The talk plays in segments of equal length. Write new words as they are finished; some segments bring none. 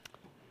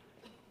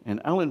And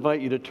I'll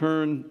invite you to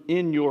turn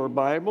in your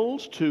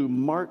Bibles to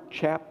Mark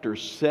chapter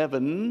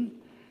 7.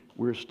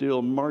 We're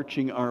still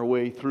marching our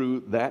way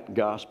through that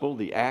gospel,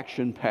 the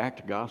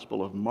action-packed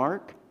Gospel of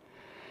Mark.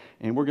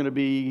 And we're going to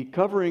be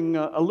covering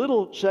a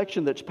little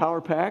section that's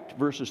power-packed,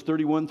 verses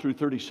 31 through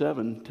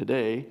 37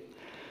 today.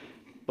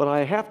 But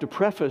I have to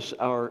preface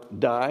our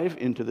dive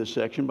into this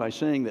section by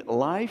saying that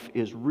life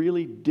is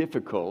really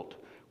difficult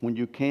when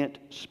you can't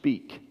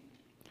speak.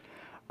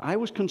 I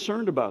was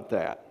concerned about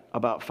that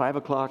about 5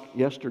 o'clock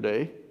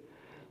yesterday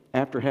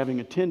after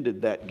having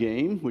attended that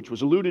game, which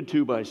was alluded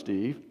to by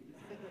Steve,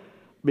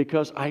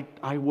 because I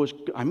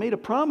made a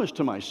promise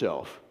to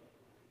myself,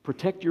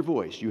 protect your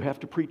voice. You have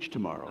to preach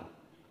tomorrow.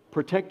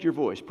 Protect your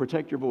voice,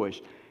 protect your voice.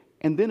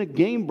 And then a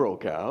game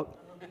broke out,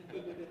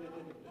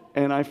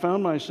 and I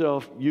found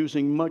myself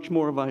using much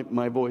more of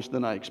my voice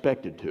than I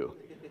expected to.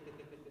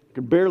 I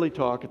could barely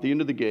talk at the end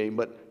of the game,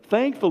 but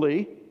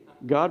thankfully,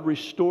 God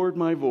restored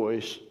my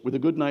voice with a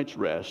good night's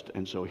rest,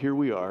 and so here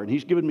we are. And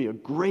He's given me a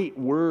great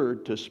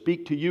word to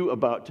speak to you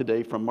about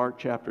today from Mark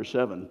chapter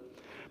 7.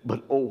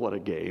 But oh, what a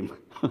game.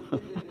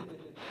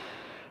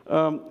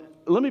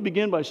 Let me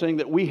begin by saying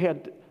that we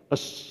had a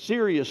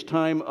serious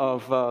time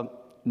of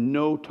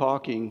no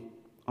talking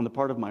on the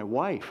part of my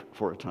wife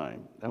for a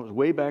time. That was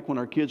way back when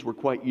our kids were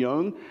quite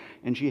young,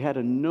 and she had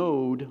a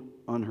node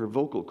on her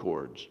vocal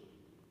cords.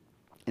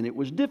 And it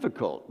was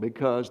difficult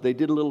because they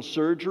did a little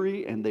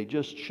surgery and they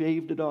just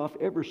shaved it off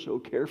ever so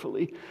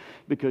carefully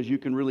because you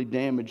can really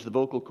damage the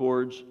vocal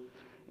cords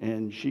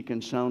and she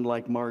can sound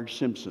like Marge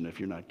Simpson if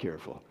you're not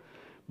careful.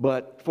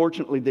 But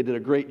fortunately, they did a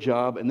great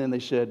job, and then they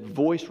said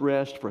voice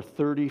rest for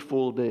 30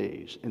 full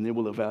days, and then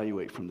we'll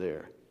evaluate from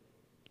there.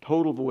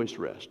 Total voice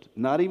rest.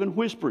 Not even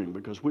whispering,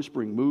 because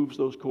whispering moves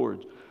those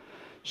cords.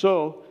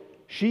 So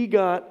she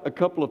got a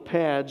couple of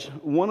pads.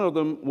 One of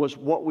them was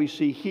what we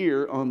see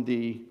here on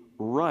the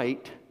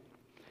right.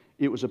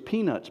 It was a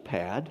Peanuts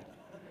pad,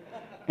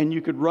 and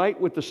you could write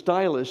with the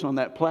stylus on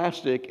that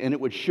plastic, and it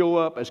would show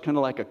up as kind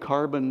of like a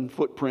carbon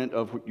footprint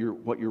of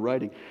what you're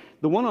writing.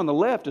 The one on the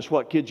left is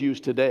what kids use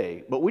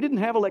today, but we didn't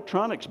have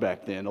electronics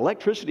back then.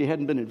 Electricity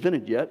hadn't been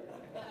invented yet.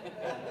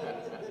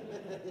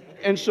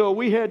 And so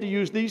we had to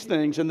use these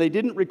things, and they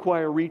didn't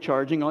require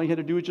recharging. All you had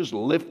to do is just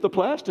lift the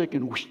plastic,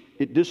 and whoosh,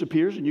 it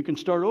disappears, and you can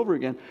start over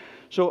again.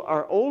 So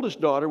our oldest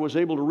daughter was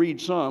able to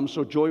read some,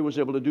 so Joy was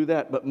able to do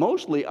that. But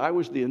mostly, I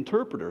was the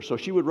interpreter. So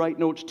she would write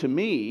notes to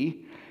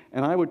me,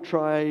 and I would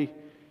try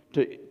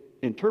to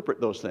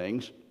interpret those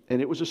things.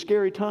 And it was a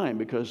scary time,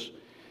 because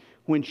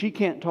when she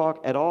can't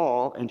talk at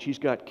all, and she's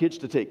got kids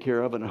to take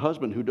care of, and a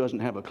husband who doesn't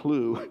have a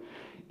clue,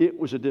 it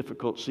was a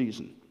difficult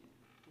season.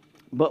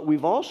 But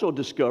we've also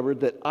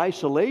discovered that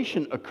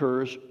isolation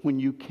occurs when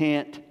you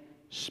can't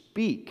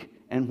speak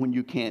and when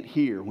you can't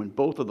hear, when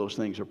both of those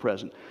things are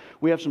present.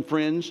 We have some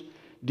friends,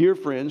 dear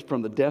friends,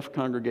 from the deaf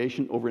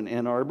congregation over in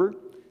Ann Arbor,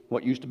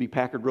 what used to be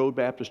Packard Road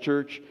Baptist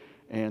Church,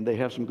 and they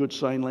have some good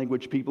sign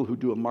language people who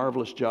do a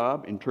marvelous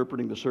job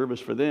interpreting the service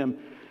for them.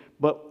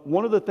 But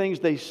one of the things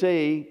they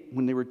say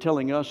when they were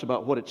telling us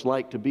about what it's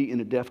like to be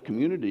in a deaf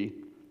community,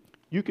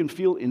 you can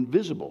feel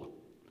invisible.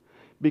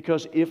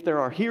 Because if there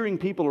are hearing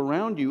people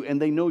around you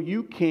and they know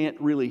you can't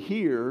really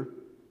hear,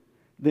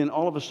 then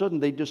all of a sudden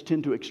they just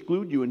tend to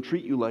exclude you and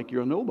treat you like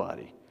you're a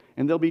nobody.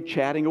 And they'll be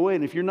chatting away.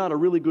 And if you're not a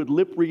really good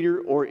lip reader,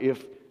 or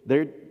if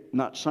they're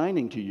not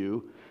signing to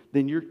you,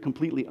 then you're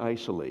completely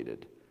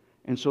isolated.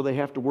 And so they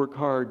have to work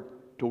hard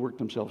to work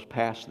themselves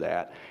past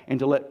that and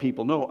to let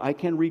people know, I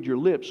can read your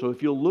lips, so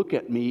if you'll look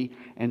at me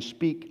and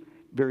speak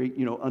very,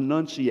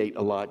 enunciate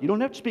a lot. You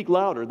don't have to speak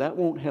louder, that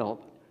won't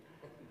help.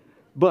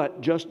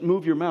 But just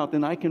move your mouth,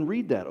 and I can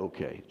read that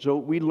okay. So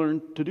we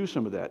learned to do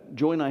some of that.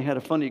 Joy and I had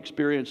a funny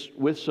experience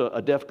with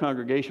a deaf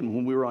congregation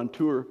when we were on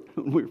tour,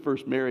 when we were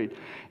first married.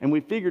 And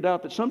we figured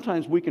out that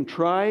sometimes we can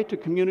try to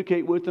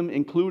communicate with them,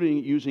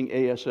 including using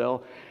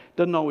ASL.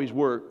 Doesn't always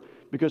work,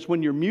 because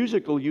when you're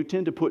musical, you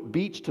tend to put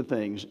beats to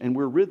things, and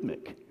we're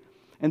rhythmic.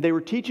 And they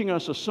were teaching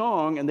us a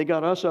song, and they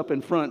got us up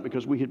in front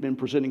because we had been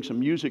presenting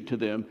some music to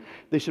them.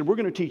 They said, we're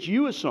going to teach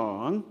you a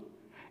song,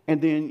 and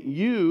then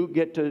you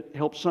get to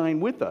help sign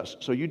with us.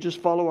 So you just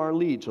follow our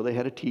lead. So they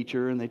had a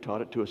teacher, and they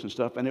taught it to us and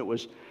stuff. And it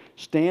was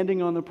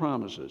standing on the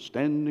promises,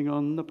 standing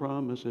on the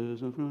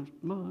promises of my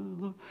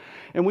Lord.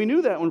 And we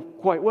knew that one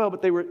quite well,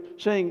 but they were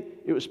saying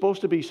it was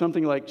supposed to be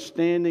something like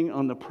standing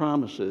on the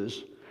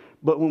promises.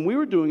 But when we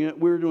were doing it,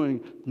 we were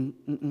doing,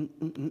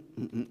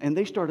 and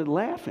they started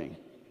laughing.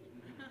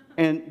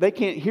 And they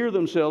can't hear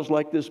themselves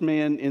like this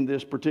man in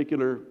this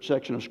particular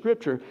section of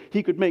Scripture.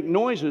 He could make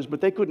noises,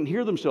 but they couldn't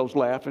hear themselves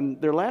laugh. And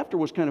their laughter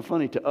was kind of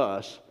funny to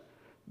us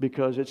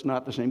because it's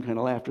not the same kind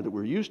of laughter that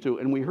we're used to.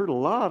 And we heard a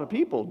lot of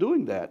people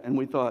doing that. And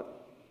we thought,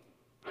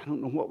 I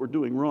don't know what we're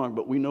doing wrong,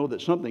 but we know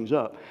that something's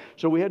up.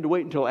 So we had to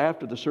wait until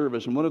after the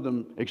service. And one of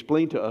them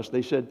explained to us,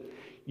 they said,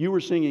 you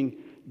were singing,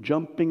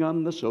 jumping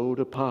on the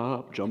soda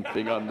pop,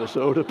 jumping on the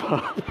soda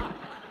pop.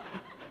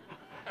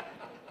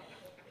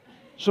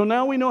 So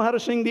now we know how to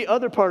sing the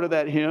other part of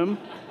that hymn.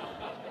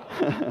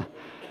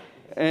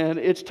 And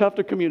it's tough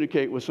to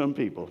communicate with some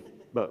people,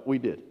 but we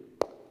did.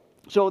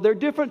 So there are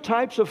different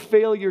types of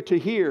failure to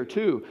hear,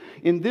 too.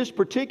 In this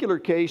particular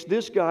case,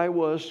 this guy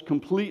was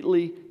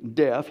completely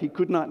deaf. He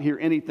could not hear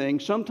anything.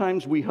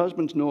 Sometimes we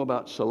husbands know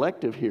about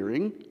selective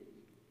hearing.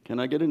 Can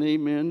I get an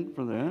amen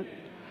for that?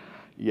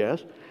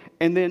 Yes.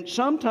 And then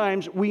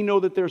sometimes we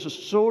know that there's a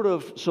sort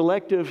of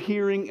selective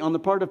hearing on the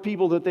part of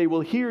people that they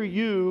will hear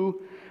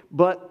you,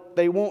 but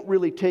they won't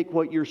really take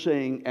what you're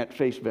saying at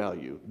face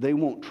value. They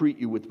won't treat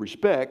you with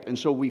respect, and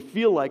so we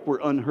feel like we're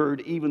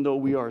unheard even though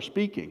we are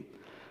speaking.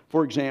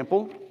 For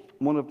example,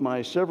 one of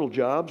my several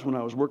jobs when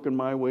I was working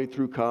my way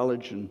through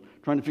college and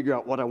trying to figure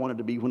out what I wanted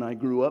to be when I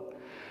grew up,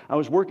 I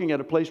was working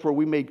at a place where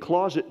we made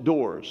closet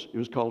doors. It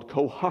was called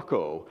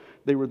Kohako.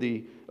 They were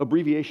the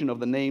abbreviation of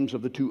the names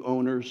of the two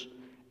owners,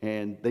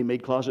 and they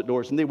made closet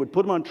doors. And they would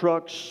put them on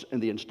trucks,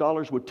 and the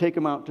installers would take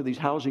them out to these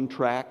housing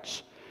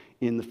tracts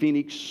in the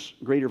Phoenix,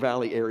 Greater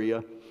Valley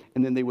area,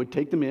 and then they would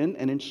take them in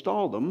and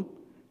install them,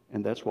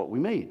 and that's what we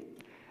made.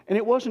 And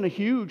it wasn't a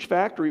huge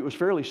factory, it was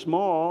fairly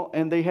small,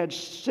 and they had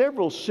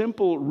several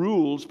simple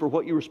rules for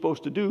what you were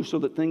supposed to do so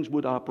that things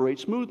would operate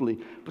smoothly.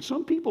 But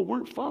some people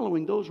weren't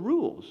following those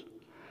rules.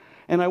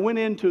 And I went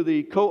into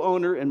the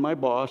co-owner and my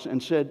boss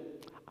and said,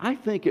 I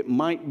think it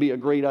might be a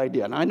great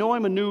idea. And I know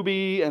I'm a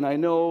newbie, and I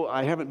know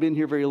I haven't been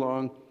here very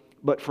long,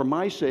 but for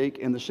my sake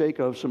and the sake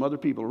of some other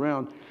people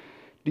around,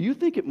 do you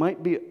think it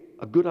might be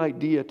a good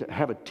idea to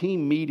have a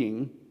team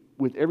meeting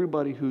with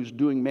everybody who's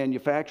doing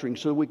manufacturing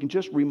so we can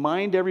just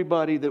remind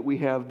everybody that we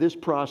have this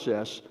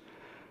process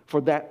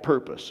for that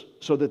purpose,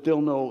 so that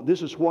they'll know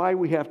this is why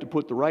we have to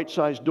put the right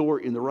size door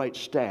in the right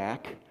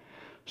stack,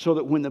 so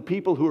that when the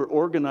people who are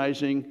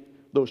organizing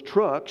those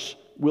trucks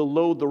will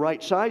load the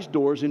right size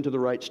doors into the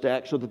right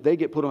stack so that they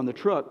get put on the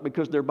truck,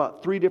 because there are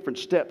about 3 different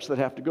steps that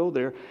have to go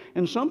there,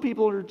 and some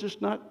people are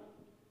just not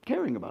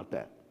caring about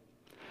that.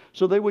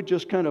 So they would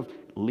just kind of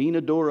lean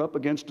a door up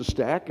against a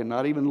stack and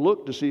not even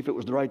look to see if it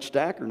was the right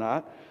stack or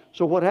not.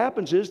 So what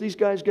happens is these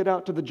guys get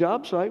out to the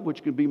job site,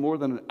 which could be more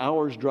than an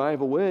hour's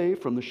drive away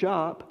from the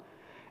shop,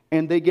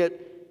 and they get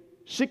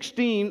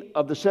 16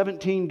 of the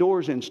 17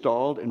 doors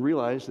installed and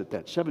realize that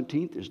that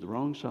 17th is the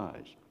wrong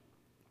size.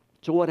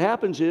 So what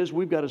happens is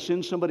we've got to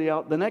send somebody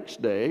out the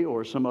next day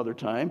or some other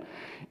time,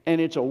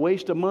 and it's a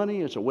waste of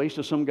money, it's a waste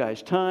of some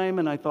guy's time.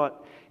 And I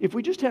thought, if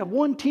we just have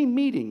one team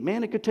meeting,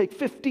 man, it could take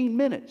 15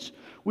 minutes.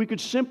 We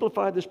could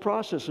simplify this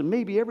process and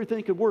maybe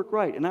everything could work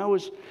right. And I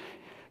was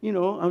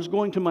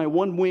going to my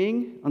one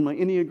wing on my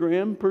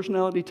Enneagram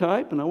personality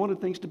type, and I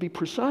wanted things to be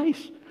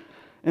precise.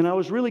 And I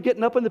was really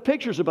getting up in the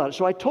pictures about it.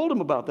 So I told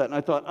him about that, and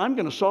I thought, I'm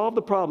going to solve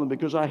the problem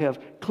because I have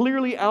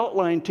clearly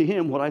outlined to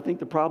him what I think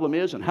the problem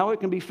is and how it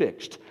can be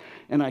fixed.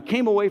 And I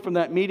came away from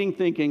that meeting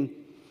thinking,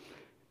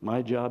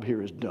 my job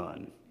here is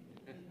done.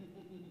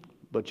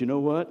 But you know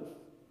what?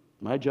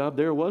 My job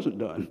there wasn't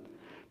done.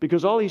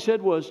 Because all he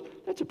said was,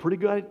 that's a pretty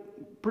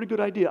good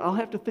idea. I'll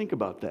have to think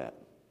about that.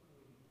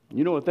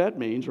 You know what that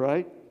means,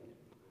 right?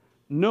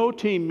 No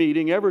team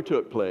meeting ever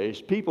took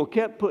place. People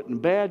kept putting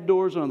bad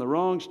doors on the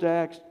wrong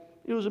stacks.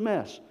 It was a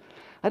mess.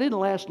 I didn't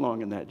last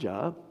long in that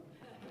job.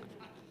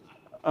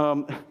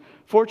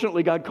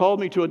 Fortunately, God called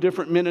me to a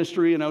different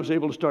ministry, and I was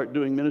able to start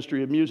doing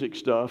ministry of music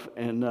stuff.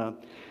 And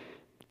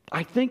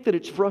I think that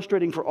it's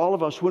frustrating for all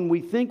of us when we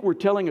think we're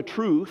telling a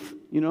truth.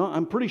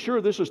 I'm pretty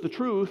sure this is the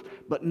truth,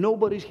 but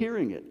nobody's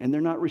hearing it, and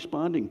they're not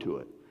responding to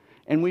it.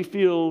 And we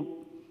feel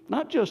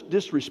not just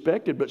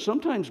disrespected, but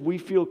sometimes we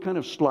feel kind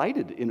of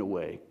slighted in a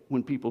way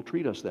when people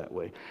treat us that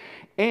way.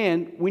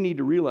 And we need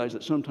to realize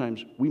that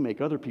sometimes we make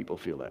other people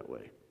feel that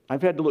way.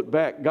 I've had to look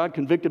back. God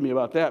convicted me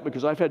about that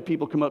because I've had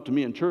people come up to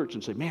me in church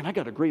and say, man, I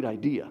got a great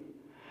idea.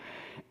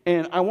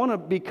 And I want to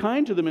be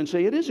kind to them and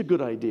say, it is a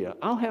good idea.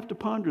 I'll have to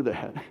ponder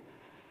that.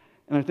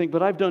 And I think,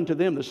 but I've done to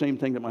them the same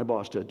thing that my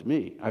boss did to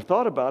me. I've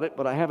thought about it,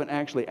 but I haven't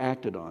actually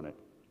acted on it.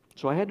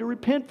 So I had to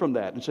repent from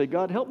that and say,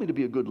 God, help me to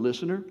be a good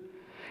listener,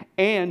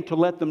 and to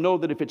let them know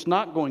that if it's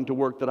not going to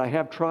work, that I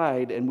have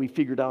tried and we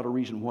figured out a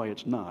reason why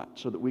it's not,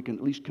 so that we can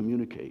at least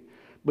communicate.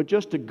 But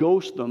just to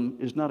ghost them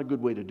is not a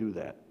good way to do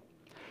that.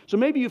 So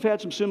maybe you've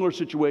had some similar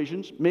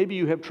situations. Maybe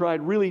you have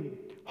tried really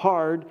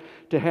hard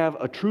to have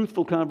a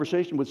truthful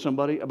conversation with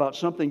somebody about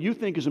something you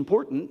think is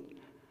important,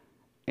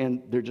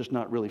 and they're just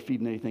not really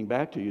feeding anything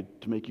back to you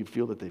to make you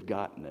feel that they've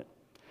gotten it.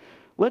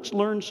 Let's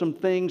learn some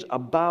things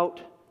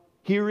about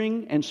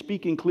hearing and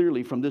speaking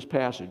clearly from this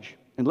passage.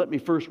 And let me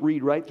first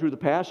read right through the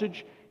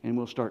passage, and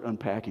we'll start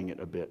unpacking it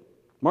a bit.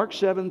 Mark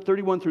 7,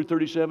 31 through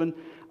 37.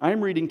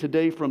 I'm reading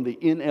today from the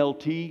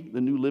NLT,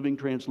 the New Living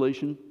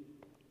Translation.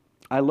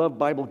 I love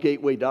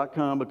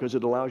BibleGateway.com because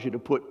it allows you to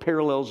put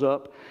parallels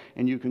up,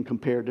 and you can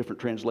compare different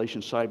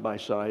translations side by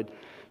side.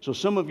 So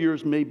some of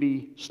yours may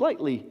be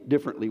slightly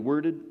differently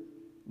worded,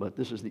 but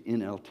this is the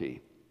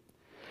NLT.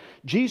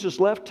 Jesus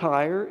left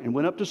Tyre and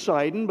went up to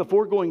Sidon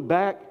before going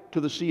back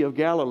to the Sea of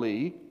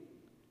Galilee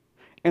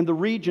and the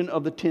region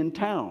of the 10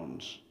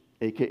 towns,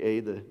 a.k.a.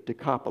 the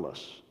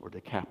Decapolis.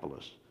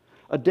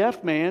 A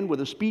deaf man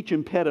with a speech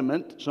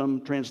impediment,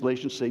 some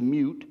translations say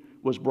mute,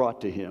 was brought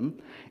to him,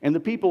 and the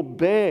people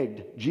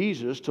begged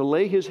Jesus to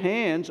lay his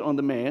hands on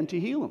the man to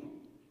heal him.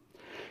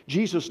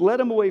 Jesus led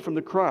him away from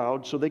the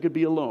crowd so they could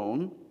be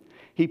alone.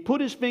 He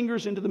put his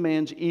fingers into the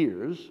man's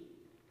ears,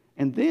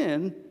 and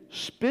then,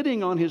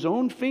 spitting on his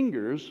own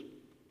fingers,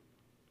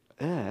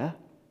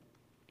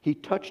 he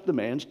touched the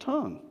man's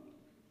tongue.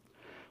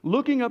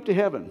 Looking up to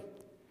heaven,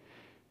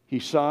 he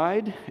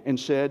sighed and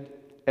said,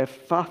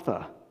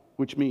 Ephphatha,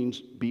 which means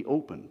be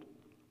opened.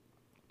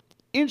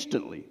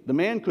 Instantly, the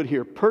man could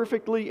hear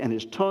perfectly, and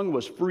his tongue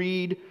was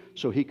freed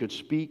so he could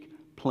speak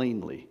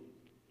plainly.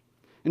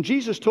 And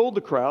Jesus told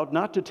the crowd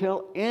not to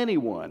tell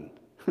anyone,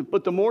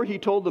 but the more he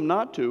told them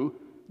not to,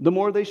 the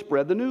more they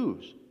spread the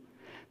news.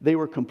 They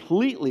were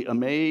completely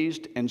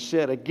amazed and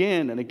said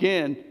again and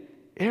again,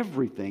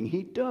 everything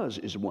he does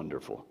is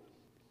wonderful.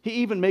 He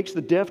even makes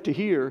the deaf to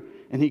hear,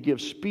 and he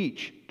gives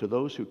speech to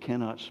those who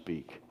cannot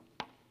speak.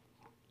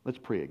 Let's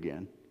pray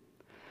again.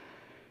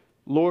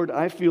 Lord,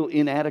 I feel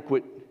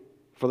inadequate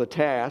for the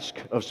task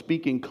of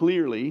speaking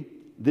clearly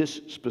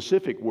this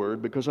specific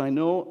word because I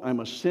know I'm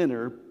a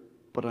sinner,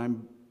 but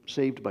I'm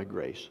saved by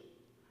grace.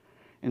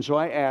 And so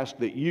I ask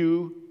that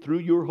you, through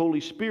your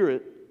Holy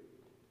Spirit,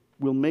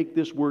 will make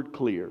this word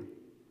clear,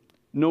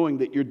 knowing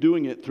that you're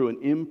doing it through an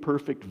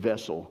imperfect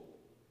vessel.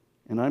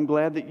 And I'm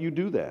glad that you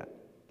do that.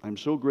 I'm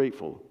so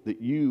grateful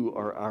that you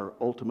are our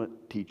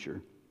ultimate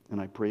teacher. And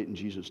I pray it in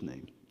Jesus'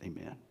 name.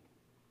 Amen.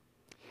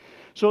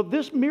 So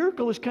this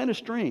miracle is kind of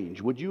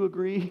strange. Would you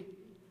agree?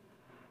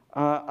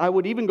 I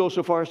would even go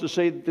so far as to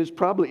say that this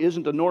probably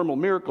isn't a normal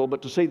miracle,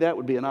 but to say that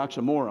would be an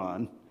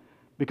oxymoron,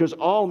 because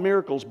all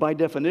miracles, by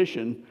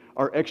definition,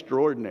 are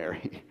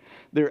extraordinary.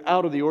 They're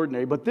out of the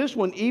ordinary. But this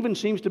one even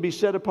seems to be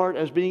set apart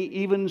as being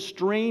even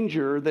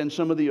stranger than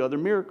some of the other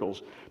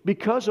miracles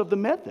because of the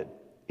method.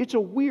 It's a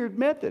weird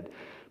method.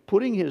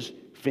 Putting his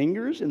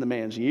fingers in the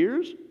man's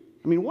ears?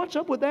 I mean, what's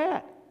up with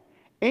that?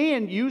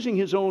 And using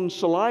his own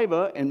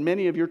saliva, and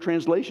many of your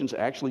translations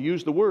actually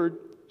use the word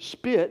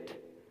spit,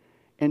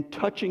 and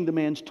touching the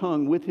man's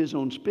tongue with his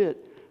own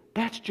spit.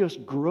 That's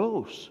just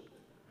gross.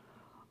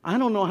 I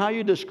don't know how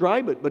you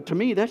describe it, but to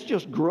me, that's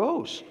just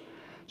gross.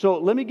 So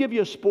let me give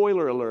you a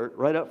spoiler alert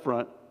right up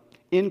front.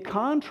 In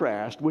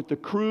contrast with the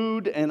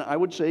crude and I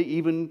would say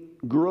even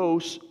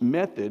gross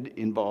method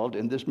involved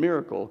in this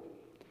miracle,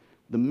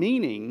 the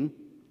meaning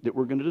that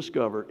we're going to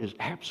discover is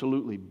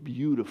absolutely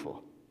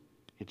beautiful.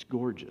 It's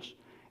gorgeous.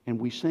 And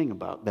we sing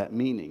about that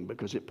meaning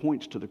because it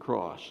points to the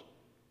cross,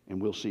 and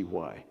we'll see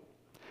why.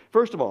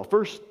 First of all,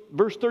 verse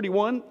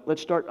 31,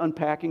 let's start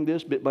unpacking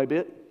this bit by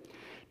bit.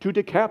 To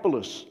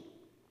Decapolis.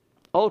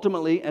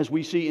 Ultimately, as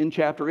we see in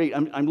chapter 8,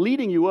 I'm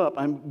leading you up.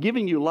 I'm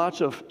giving you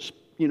lots of,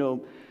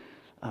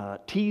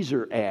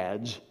 teaser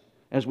ads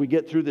as we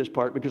get through this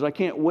part, because I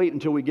can't wait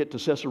until we get to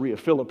Caesarea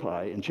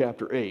Philippi in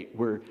chapter 8,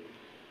 where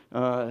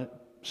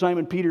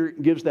Simon Peter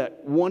gives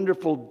that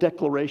wonderful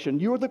declaration,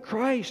 "You're the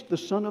Christ, the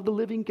Son of the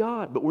living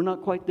God." But we're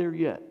not quite there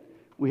yet.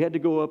 We had to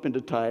go up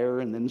into Tyre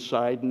and then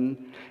Sidon,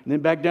 and then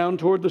back down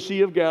toward the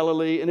Sea of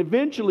Galilee, and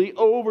eventually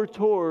over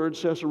toward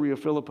Caesarea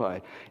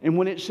Philippi. And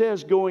when it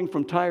says going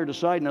from Tyre to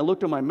Sidon, I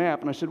looked on my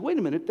map and I said, wait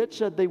a minute, that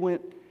said they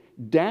went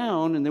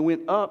down and they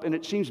went up, and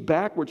it seems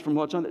backwards from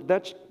what's on it.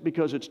 That's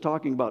because it's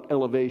talking about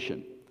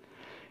elevation.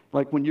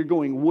 Like when you're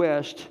going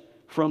west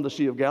from the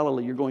Sea of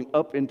Galilee, you're going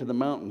up into the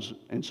mountains.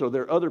 And so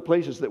there are other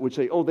places that would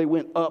say, oh, they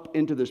went up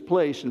into this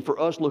place. And for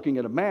us looking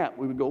at a map,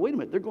 we would go, wait a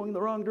minute, they're going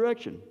the wrong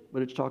direction.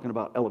 But it's talking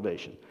about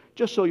elevation.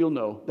 Just so you'll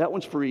know, that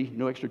one's free,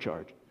 no extra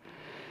charge.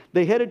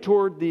 They headed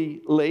toward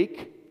the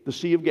lake, the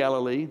Sea of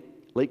Galilee,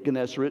 Lake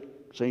Gennesaret,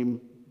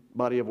 same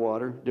body of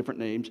water, different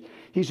names.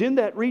 He's in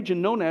that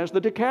region known as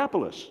the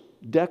Decapolis.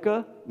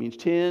 Deca means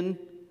 10.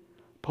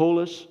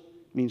 Polis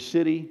means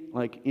city,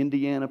 like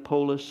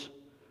Indianapolis,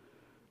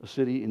 a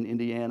city in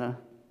Indiana,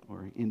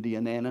 or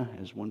Indianana,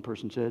 as one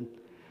person said.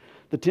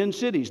 The 10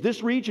 cities.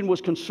 This region was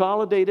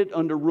consolidated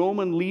under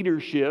Roman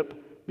leadership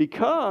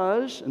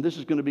because, and this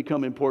is going to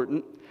become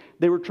important,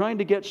 they were trying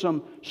to get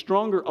some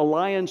stronger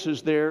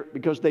alliances there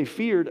because they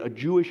feared a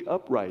Jewish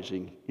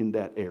uprising in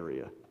that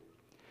area.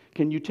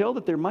 Can you tell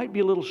that there might be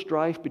a little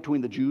strife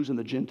between the Jews and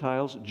the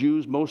Gentiles?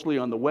 Jews mostly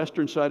on the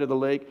western side of the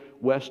lake,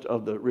 west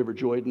of the River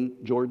Jordan.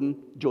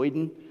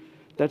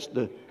 That's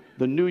the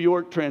New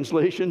York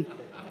translation.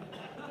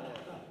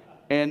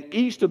 And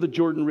east of the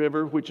Jordan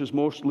River, which is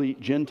mostly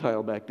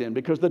Gentile back then,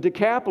 because the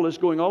Decapolis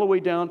going all the way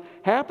down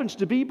happens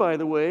to be, by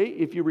the way,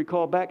 if you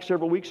recall back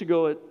several weeks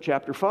ago at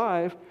chapter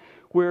 5,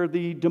 where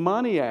the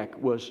demoniac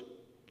was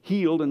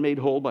healed and made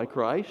whole by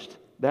Christ.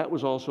 That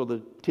was also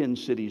the 10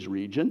 cities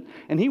region.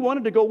 And he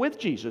wanted to go with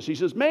Jesus. He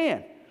says,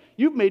 man,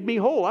 you've made me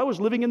whole. I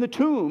was living in the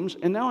tombs,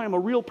 and now I'm a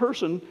real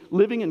person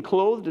living and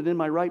clothed and in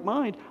my right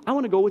mind. I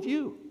want to go with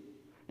you.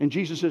 And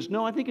Jesus says,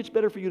 no, I think it's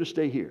better for you to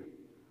stay here.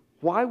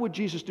 Why would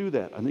Jesus do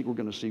that? I think we're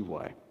going to see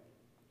why.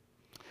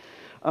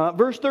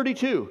 Verse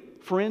 32,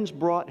 friends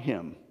brought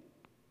him.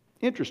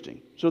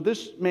 Interesting. So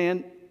this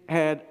man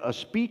had a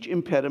speech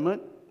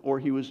impediment, or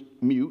he was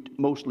mute,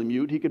 mostly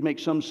mute. He could make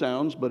some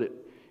sounds, but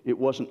it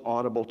wasn't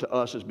audible to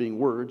us as being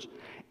words.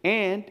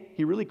 And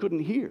he really couldn't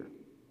hear.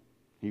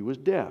 He was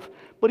deaf.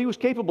 But he was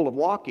capable of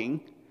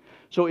walking.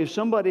 So if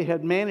somebody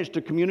had managed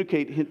to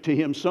communicate to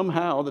him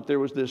somehow that there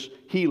was this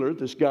healer,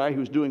 this guy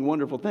who's doing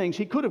wonderful things,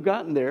 he could have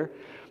gotten there,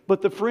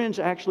 but the friends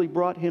actually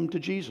brought him to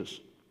Jesus.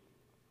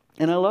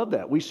 And I love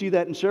that. We see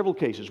that in several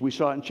cases. We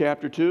saw it in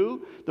chapter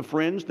 2, the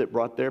friends that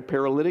brought their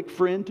paralytic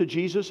friend to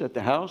Jesus at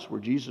the house where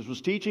Jesus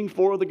was teaching.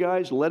 4 of the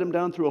guys let him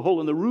down through a hole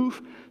in the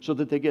roof so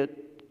that they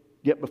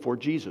get before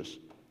Jesus.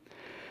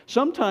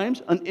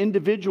 Sometimes an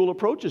individual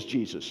approaches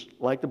Jesus,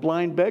 like the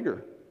blind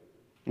beggar,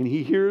 and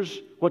he hears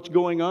what's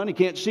going on. He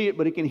can't see it,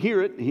 but he can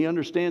hear it. He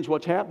understands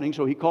what's happening,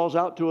 so he calls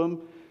out to him,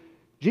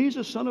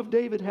 "Jesus, Son of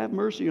David, have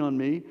mercy on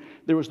me."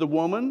 There was the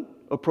woman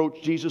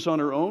approached Jesus on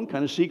her own,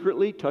 kind of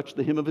secretly, touched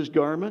the hem of his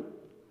garment.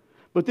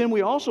 But then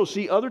we also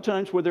see other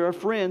times where there are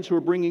friends who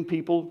are bringing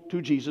people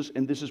to Jesus,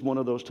 and this is one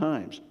of those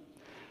times.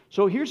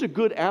 So here's a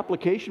good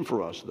application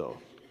for us, though.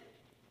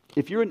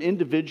 If you're an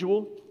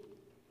individual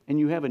and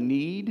you have a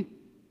need,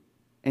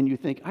 and you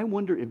think, I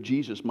wonder if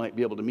Jesus might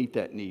be able to meet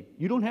that need,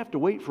 you don't have to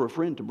wait for a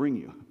friend to bring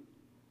you.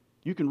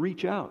 You can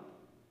reach out.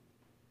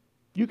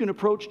 You can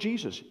approach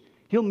Jesus.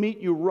 He'll meet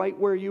you right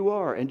where you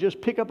are, and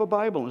just pick up a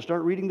Bible and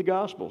start reading the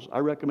Gospels. I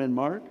recommend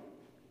Mark.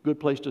 Good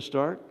place to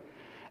start.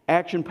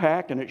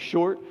 Action-packed, and it's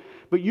short.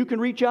 But you can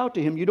reach out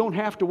to him. You don't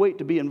have to wait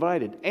to be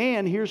invited.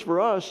 And here's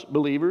for us,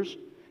 believers,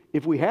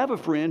 if we have a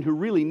friend who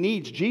really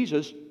needs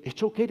Jesus,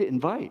 it's okay to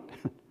invite.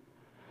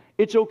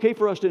 It's okay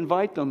for us to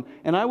invite them.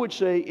 And I would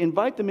say,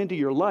 invite them into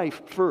your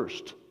life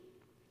first.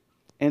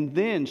 And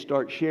then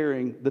start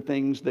sharing the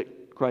things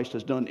that Christ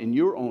has done in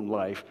your own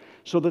life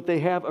so that they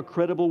have a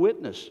credible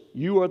witness.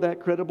 You are that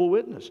credible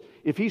witness.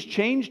 If he's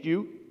changed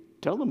you,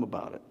 tell them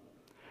about it.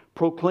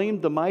 Proclaim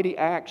the mighty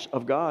acts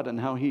of God and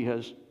how he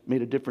has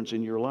made a difference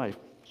in your life.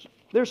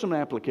 There's some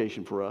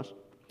application for us.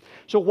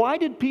 So why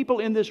did people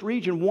in this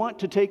region want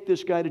to take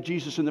this guy to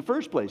Jesus in the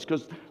first place?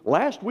 Because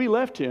last we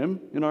left him,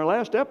 in our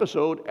last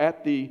episode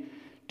at the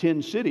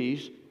 10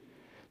 cities,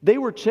 they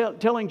were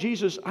telling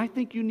Jesus, I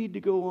think you need to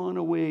go on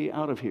a way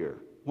out of here.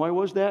 Why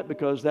was that?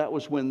 Because that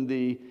was when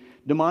the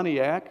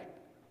demoniac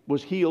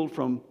was healed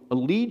from a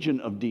legion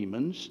of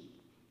demons,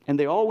 and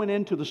they all went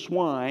into the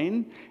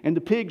swine, and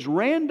the pigs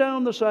ran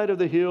down the side of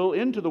the hill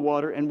into the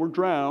water and were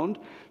drowned.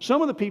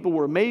 Some of the people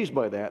were amazed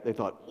by that. They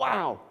thought,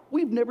 wow,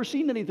 we've never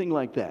seen anything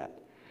like that.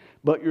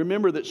 But you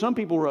remember that some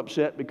people were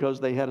upset because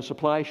they had a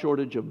supply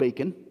shortage of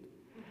bacon.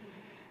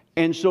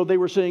 And so they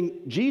were saying,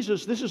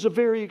 Jesus, this is a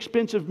very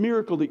expensive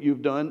miracle that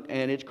you've done,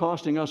 and it's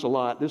costing us a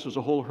lot. This was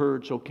a whole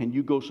herd, so can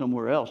you go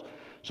somewhere else?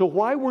 So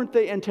why weren't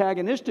they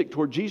antagonistic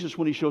toward Jesus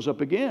when he shows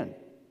up again?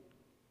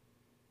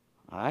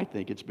 I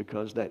think it's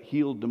because that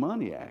healed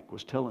demoniac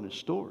was telling his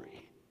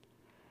story.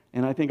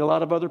 And I think a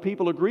lot of other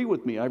people agree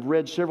with me. I've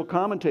read several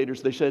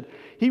commentators. They said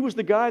he was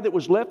the guy that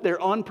was left there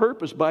on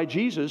purpose by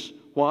Jesus.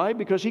 Why?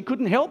 Because he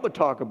couldn't help but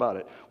talk about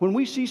it. When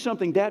we see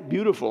something that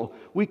beautiful,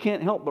 we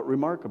can't help but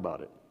remark about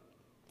it.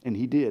 And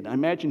he did. I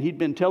imagine he'd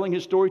been telling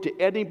his story to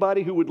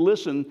anybody who would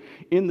listen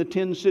in the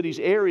 10 cities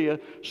area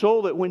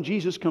so that when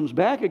Jesus comes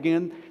back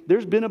again,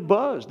 there's been a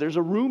buzz. There's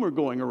a rumor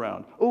going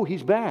around. Oh,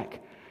 he's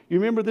back. You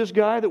remember this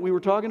guy that we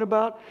were talking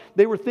about?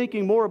 They were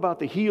thinking more about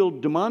the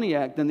healed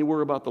demoniac than they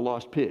were about the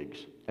lost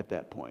pigs at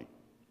that point.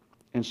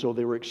 And so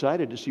they were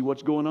excited to see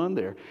what's going on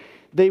there.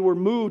 They were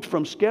moved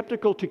from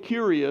skeptical to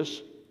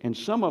curious, and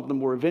some of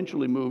them were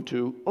eventually moved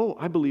to, oh,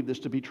 I believe this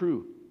to be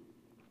true.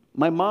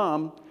 My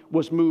mom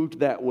was moved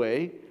that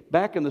way.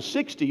 Back in the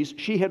 60s,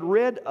 she had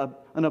read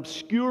an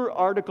obscure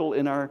article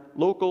in our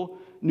local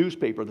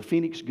newspaper, the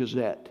Phoenix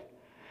Gazette.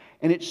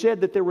 And it said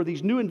that there were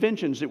these new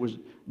inventions. It was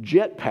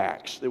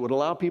jetpacks that would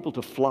allow people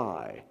to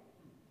fly.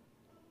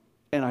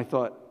 And I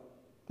thought,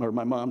 or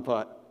my mom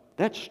thought,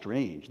 that's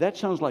strange. That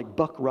sounds like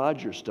Buck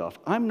Rogers stuff.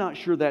 I'm not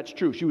sure that's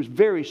true. She was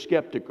very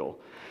skeptical.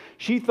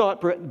 She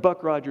thought,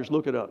 Buck Rogers,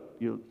 look it up.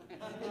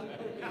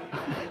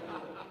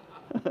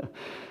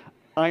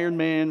 Iron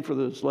Man for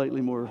the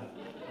slightly more...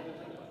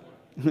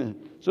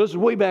 So this is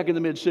way back in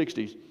the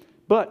mid-60s.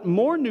 But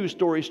more news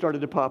stories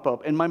started to pop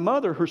up. And my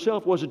mother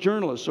herself was a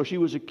journalist, so she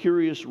was a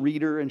curious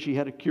reader and she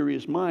had a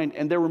curious mind.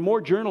 And there were more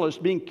journalists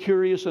being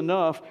curious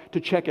enough to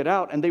check it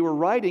out. And they were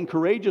writing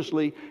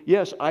courageously,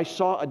 yes, I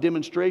saw a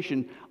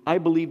demonstration. I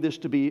believe this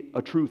to be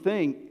a true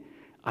thing.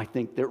 I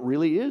think there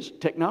really is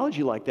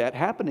technology like that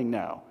happening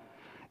now.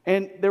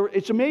 And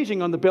it's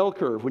amazing on the bell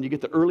curve when you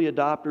get the early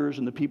adopters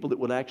and the people that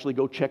would actually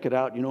go check it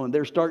out, and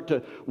they're starting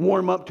to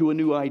warm up to a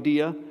new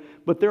idea.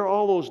 But there are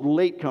all those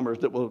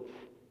latecomers that will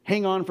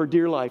hang on for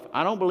dear life.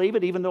 I don't believe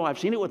it, even though I've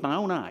seen it with my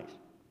own eyes.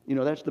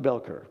 That's the bell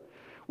curve.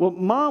 Well,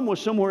 Mom was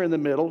somewhere in the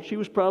middle. She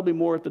was probably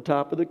more at the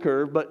top of the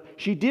curve, but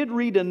she did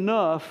read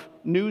enough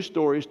news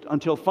stories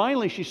until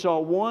finally she saw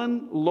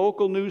one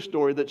local news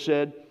story that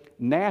said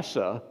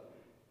NASA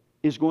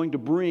is going to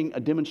bring a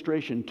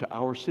demonstration to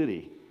our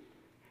city.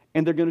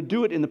 And they're going to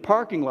do it in the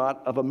parking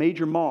lot of a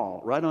major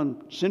mall, right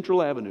on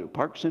Central Avenue,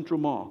 Park Central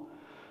Mall.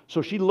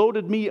 So she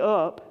loaded me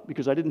up,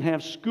 because I didn't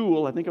have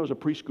school, I think I was a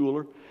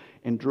preschooler,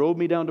 and drove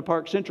me down to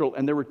Park Central,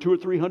 and there were 200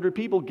 or 300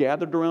 people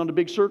gathered around a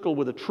big circle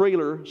with a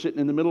trailer sitting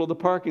in the middle of the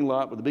parking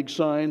lot with a big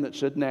sign that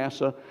said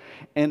NASA.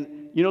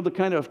 And you know the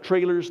kind of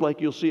trailers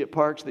like you'll see at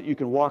parks that you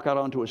can walk out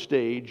onto a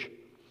stage,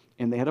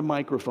 and they had a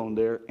microphone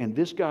there, and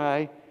this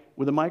guy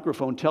with a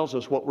microphone tells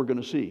us what we're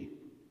going to see.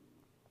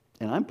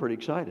 And I'm pretty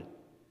excited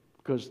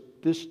because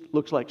this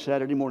looks like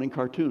Saturday morning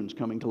cartoons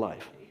coming to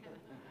life.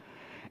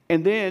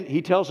 And then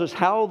he tells us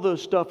how the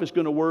stuff is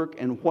going to work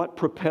and what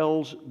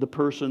propels the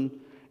person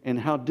and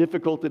how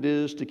difficult it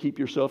is to keep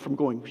yourself from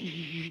going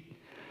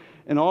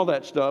and all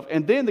that stuff.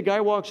 And then the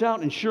guy walks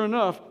out, and sure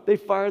enough, they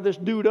fire this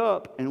dude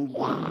up, and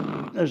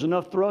there's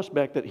enough thrust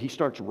back that he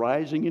starts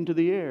rising into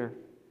the air.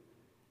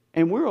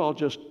 And we're all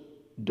just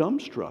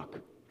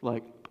dumbstruck,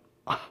 like,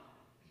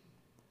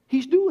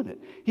 he's doing it.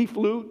 He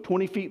flew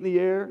 20 feet in the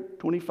air,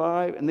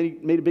 25, and then he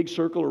made a big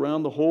circle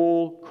around the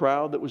whole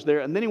crowd that was there.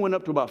 And then he went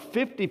up to about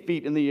 50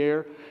 feet in the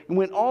air and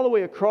went all the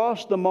way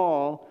across the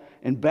mall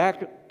and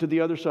back to the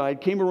other side,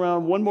 came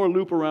around one more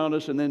loop around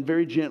us, and then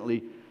very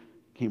gently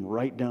came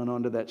right down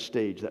onto that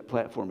stage, that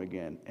platform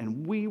again.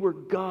 And we were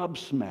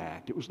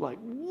gobsmacked. It was like,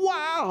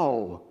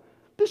 wow,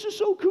 this is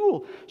so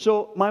cool.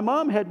 So my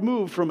mom had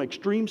moved from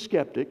extreme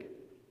skeptic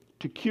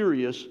to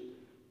curious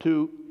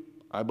to,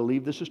 I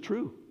believe this is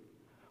true.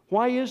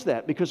 Why is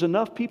that? Because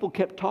enough people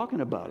kept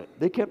talking about it.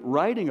 They kept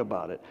writing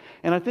about it.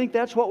 And I think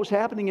that's what was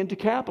happening in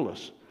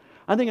Decapolis.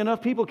 I think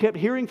enough people kept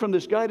hearing from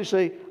this guy to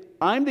say,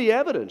 I'm the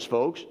evidence,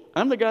 folks.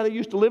 I'm the guy that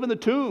used to live in the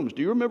tombs.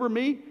 Do you remember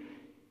me?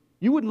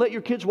 You wouldn't let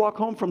your kids walk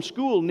home from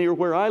school near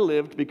where I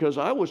lived because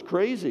I was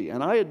crazy,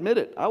 and I admit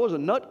it. I was a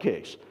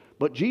nutcase.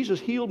 But Jesus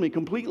healed me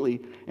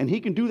completely, and He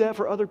can do that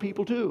for other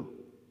people too.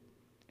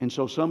 And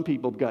so some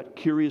people got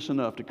curious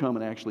enough to come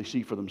and actually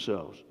see for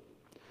themselves.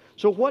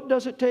 So what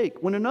does it take?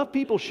 When enough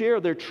people share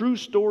their true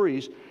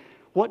stories,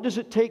 what does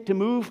it take to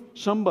move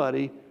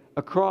somebody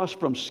across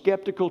from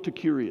skeptical to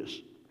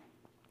curious?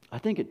 I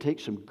think it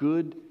takes some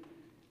good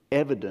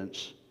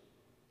evidence,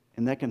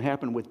 and that can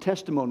happen with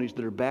testimonies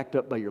that are backed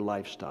up by your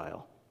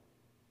lifestyle.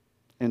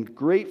 And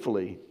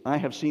gratefully, I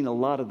have seen a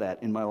lot of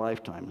that in my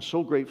lifetime. I'm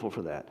so grateful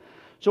for that.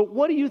 So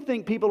what do you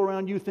think people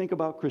around you think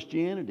about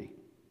Christianity?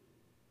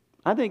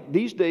 I think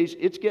these days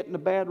it's getting a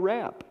bad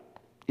rap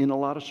in a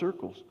lot of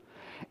circles.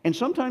 And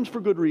sometimes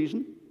for good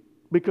reason,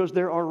 because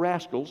there are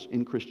rascals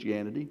in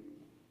Christianity.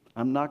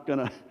 I'm not going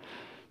to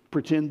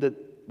pretend that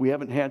we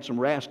haven't had some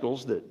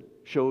rascals that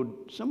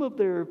showed some of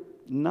their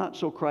not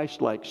so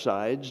Christ-like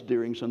sides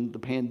during some of the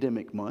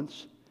pandemic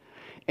months.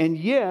 And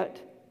yet,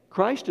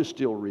 Christ is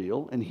still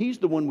real, and He's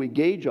the one we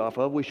gauge off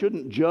of. We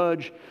shouldn't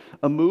judge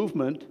a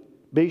movement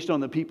based on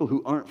the people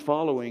who aren't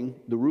following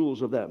the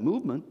rules of that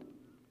movement.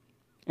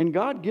 And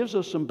God gives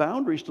us some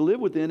boundaries to live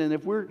within, and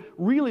if we're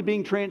really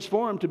being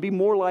transformed to be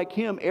more like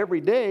Him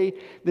every day,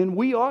 then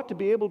we ought to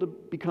be able to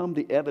become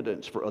the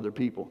evidence for other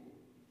people.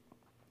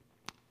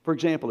 For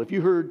example, if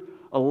you heard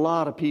a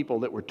lot of people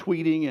that were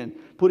tweeting and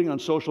putting on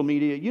social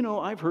media, you know,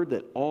 I've heard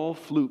that all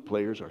flute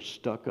players are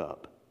stuck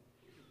up.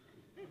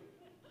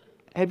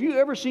 Have you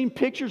ever seen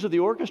pictures of the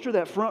orchestra,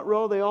 that front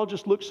row? They all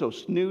just look so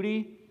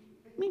snooty.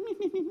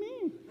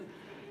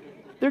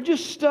 They're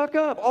just stuck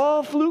up.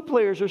 All flute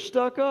players are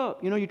stuck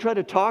up. You know, you try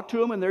to talk to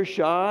them and they're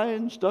shy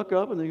and stuck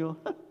up and they go,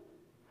 huh.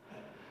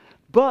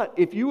 But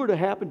if you were to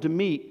happen to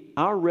meet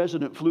our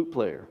resident flute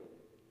player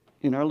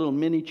in our little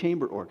mini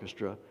chamber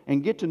orchestra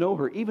and get to know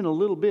her even a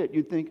little bit,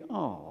 you'd think,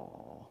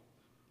 oh,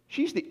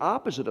 she's the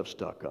opposite of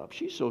stuck up.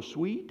 She's so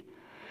sweet.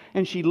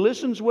 And she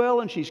listens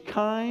well, and she's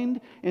kind,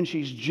 and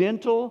she's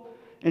gentle,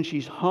 and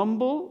she's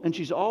humble, and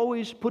she's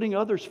always putting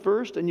others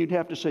first. And you'd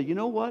have to say, you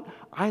know what?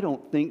 I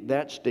don't think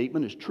that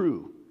statement is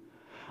true.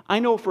 I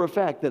know for a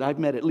fact that I've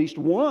met at least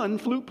one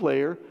flute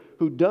player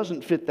who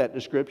doesn't fit that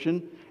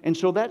description, and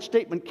so that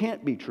statement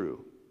can't be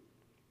true.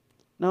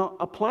 Now,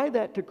 apply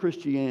that to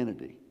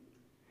Christianity.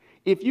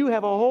 If you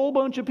have a whole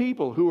bunch of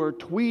people who are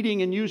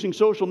tweeting and using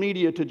social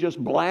media to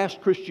just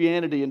blast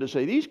Christianity and to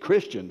say, these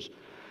Christians,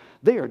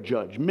 they are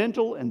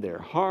judgmental and they're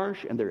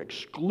harsh and they're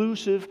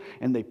exclusive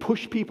and they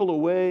push people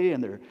away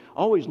and they're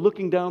always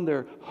looking down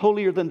their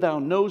holier-than-thou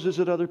noses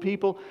at other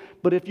people.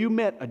 But if you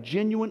met a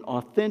genuine,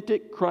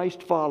 authentic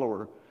Christ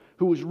follower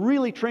who was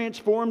really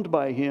transformed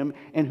by Him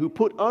and who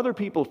put other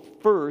people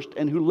first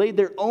and who laid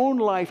their own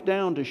life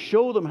down to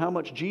show them how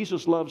much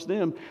Jesus loves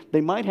them,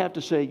 they might have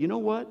to say, you know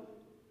what?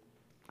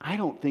 I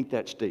don't think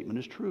that statement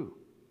is true.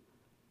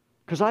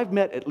 Because I've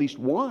met at least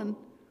one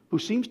who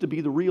seems to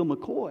be the real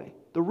McCoy,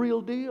 the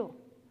real deal.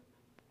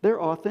 They're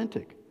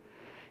authentic.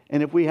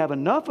 And if we have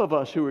enough of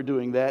us who are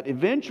doing that,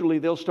 eventually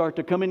they'll start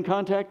to come in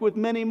contact with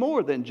many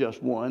more than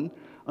just one,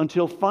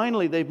 until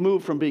finally they've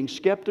moved from being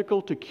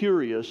skeptical to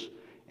curious,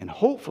 and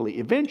hopefully,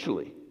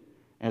 eventually,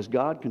 as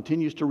God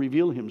continues to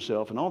reveal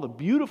Himself and all the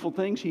beautiful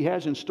things He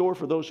has in store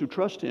for those who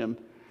trust Him,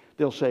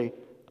 they'll say,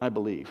 I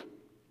believe,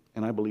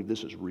 and I believe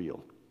this is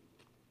real.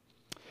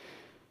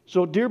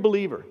 So, dear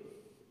believer,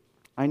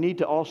 I need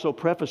to also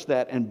preface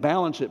that and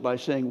balance it by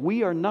saying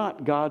we are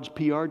not God's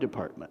PR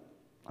department.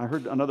 I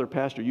heard another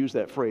pastor use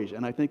that phrase,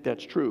 and I think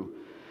that's true.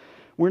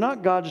 We're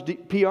not God's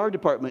PR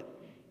department.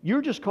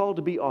 You're just called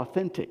to be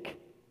authentic.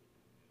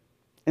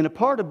 And a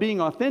part of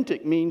being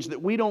authentic means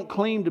that we don't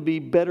claim to be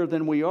better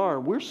than we are.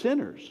 We're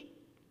sinners.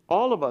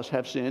 All of us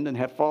have sinned and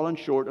have fallen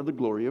short of the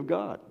glory of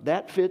God.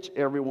 That fits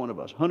every one of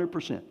us,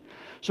 100%.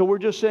 So we're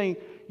just saying,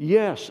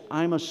 yes,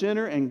 I'm a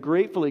sinner, and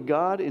gratefully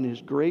God in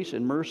His grace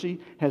and mercy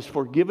has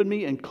forgiven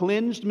me and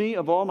cleansed me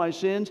of all my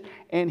sins,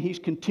 and He's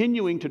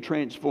continuing to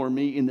transform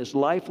me in this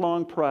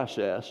lifelong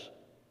process.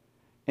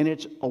 And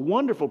it's a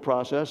wonderful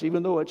process,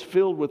 even though it's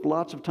filled with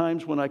lots of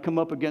times when I come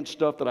up against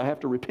stuff that I have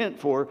to repent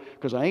for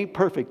because I ain't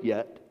perfect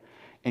yet.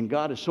 And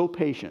God is so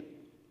patient.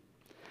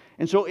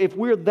 And so if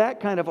we're that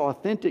kind of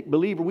authentic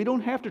believer, we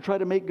don't have to try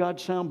to make God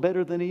sound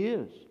better than He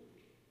is.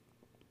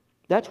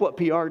 That's what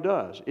PR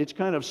does. It's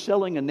kind of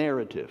selling a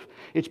narrative.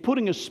 It's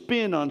putting a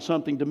spin on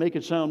something to make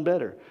it sound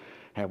better.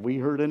 Have we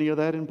heard any of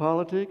that in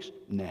politics?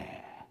 Nah.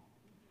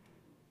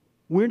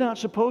 We're not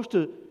supposed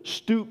to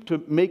stoop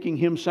to making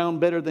Him sound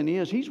better than He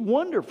is. He's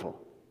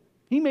wonderful.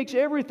 He makes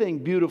everything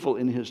beautiful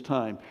in His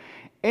time.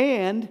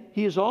 And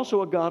He is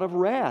also a God of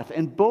wrath.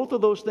 And both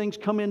of those things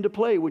come into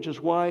play, which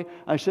is why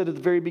I said at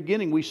the very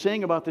beginning, we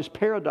sang about this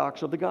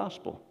paradox of the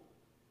gospel.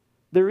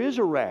 There is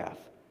a wrath,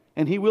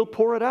 and He will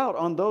pour it out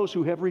on those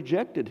who have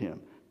rejected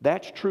Him.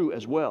 That's true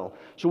as well.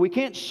 So we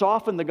can't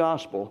soften the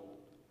gospel,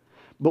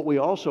 but we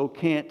also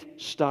can't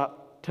stop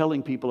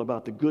telling people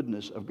about the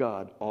goodness of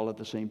God all at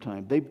the same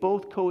time. They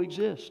both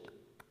coexist.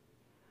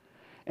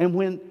 And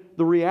when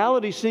the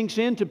reality sinks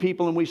into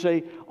people and we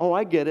say, oh,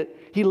 I get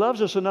it. He loves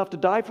us enough to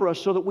die for us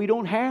so that we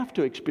don't have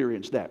to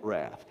experience that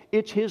wrath.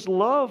 It's His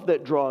love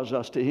that draws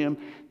us to Him.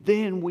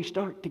 Then we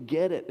start to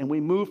get it. And we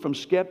move from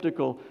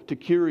skeptical to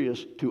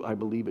curious to I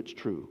believe it's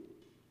true.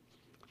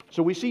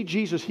 So we see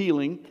Jesus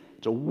healing.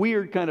 It's a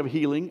weird kind of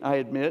healing, I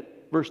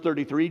admit. Verse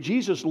 33,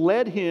 Jesus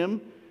led him,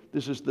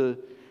 this is the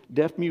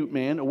deaf-mute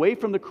man, away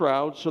from the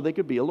crowd so they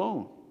could be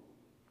alone.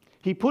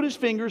 He put His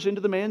fingers into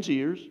the man's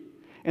ears,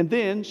 and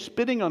then,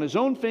 spitting on His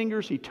own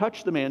fingers, He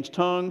touched the man's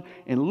tongue,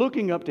 and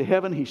looking up to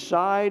heaven, He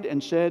sighed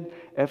and said,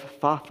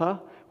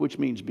 Ephphatha, which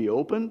means be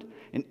opened.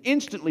 And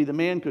instantly the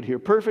man could hear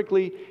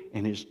perfectly,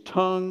 and his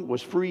tongue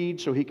was freed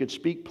so he could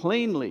speak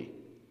plainly.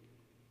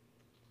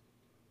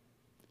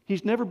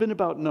 He's never been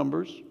about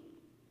numbers.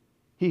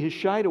 He has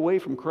shied away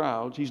from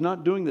crowds. He's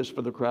not doing this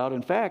for the crowd.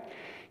 In fact,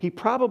 He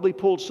probably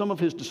pulled some of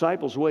His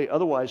disciples away.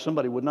 Otherwise,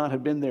 somebody would not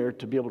have been there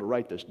to be able to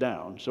write this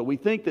down. So we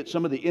think that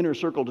some of the inner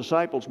circle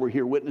disciples were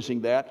here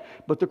witnessing that,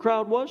 but the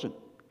crowd wasn't.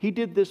 He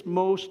did this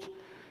most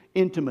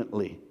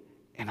intimately.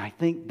 And I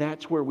think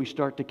that's where we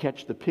start to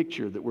catch the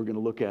picture that we're going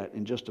to look at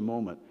in just a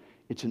moment.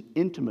 It's an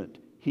intimate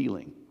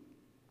healing.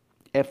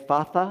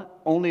 Ephphatha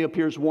only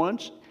appears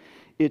once.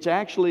 It's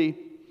actually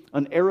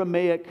an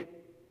Aramaic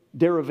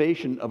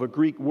derivation of a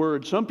Greek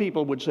word. Some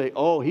people would say,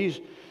 oh, he's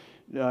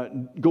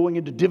going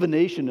into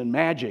divination and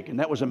magic, and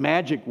that was a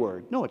magic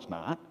word. No, it's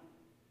not.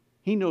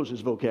 He knows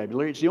his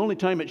vocabulary. It's the only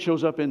time it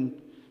shows up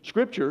in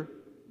Scripture,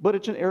 but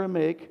it's an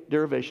Aramaic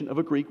derivation of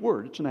a Greek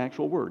word. It's an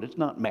actual word. It's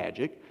not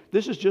magic.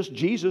 This is just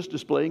Jesus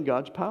displaying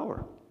God's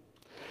power.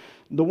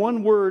 The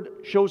one word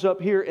shows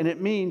up here, and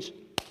it means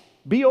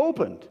be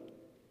opened.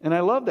 And I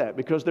love that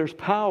because there's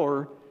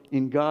power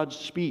in God's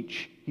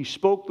speech. He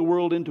spoke the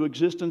world into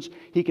existence.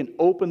 He can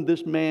open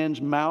this man's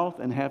mouth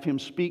and have him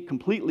speak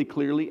completely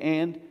clearly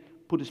and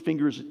put His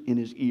fingers in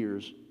his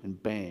ears,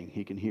 and bang,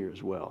 he can hear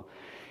as well.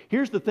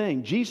 Here's the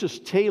thing. Jesus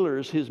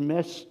tailors His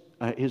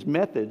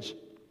methods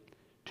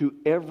to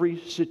every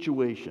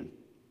situation.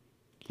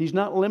 He's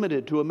not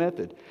limited to a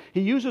method.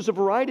 He uses a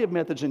variety of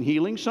methods in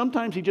healing.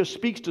 Sometimes He just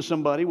speaks to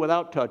somebody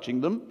without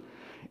touching them.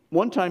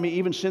 One time He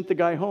even sent the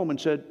guy home and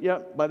said, yeah,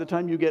 by the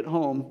time you get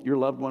home, your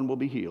loved one will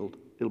be healed.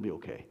 It'll be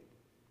okay.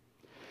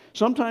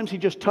 Sometimes He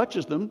just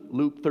touches them,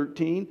 Luke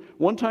 13.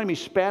 One time He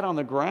spat on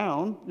the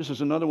ground. This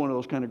is another one of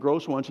those kind of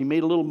gross ones. He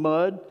made a little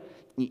mud,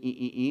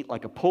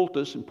 like a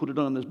poultice, and put it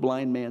on this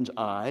blind man's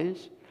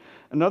eyes.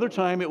 Another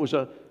time it was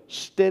a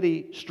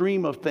steady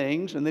stream of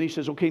things, and then He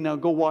says, okay, now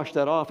go wash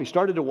that off. He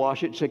started to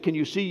wash it and said, can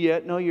you see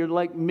yet? No, you're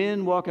like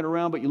men walking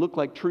around, but you look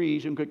like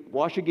trees. And could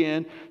wash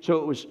again.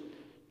 So it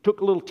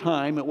took a little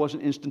time. It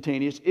wasn't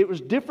instantaneous. It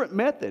was different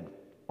method.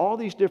 All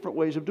these different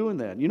ways of doing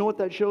that. You know what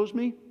that shows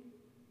me?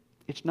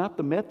 It's not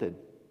the method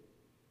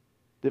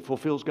that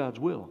fulfills God's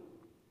will.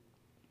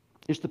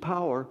 It's the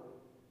power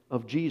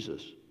of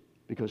Jesus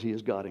because He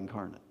is God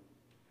incarnate.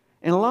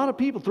 And a lot of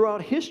people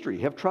throughout history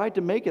have tried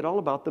to make it all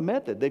about the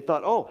method. They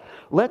thought, oh,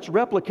 let's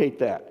replicate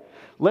that.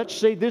 Let's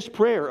say this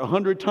prayer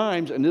 100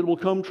 times and it will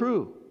come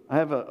true. I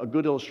have a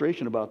good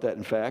illustration about that,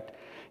 in fact.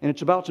 And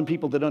it's about some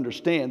people that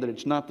understand that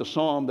it's not the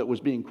psalm that was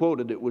being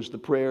quoted. It was the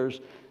prayers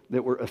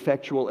that were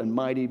effectual and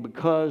mighty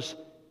because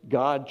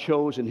God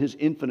chose in His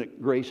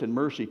infinite grace and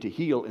mercy to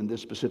heal in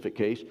this specific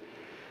case.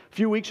 A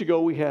few weeks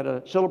ago, we had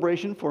a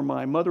celebration for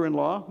my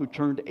mother-in-law who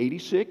turned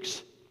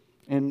 86.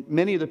 And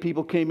many of the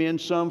people came in,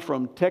 some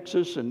from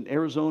Texas and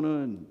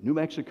Arizona and New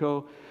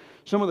Mexico,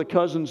 some of the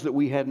cousins that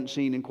we hadn't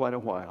seen in quite a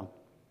while.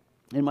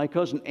 And my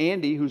cousin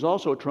Andy, who's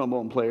also a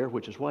trombone player,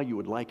 which is why you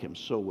would like him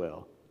so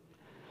well,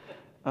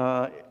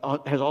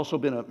 has also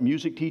been a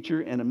music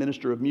teacher and a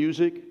minister of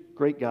music.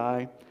 great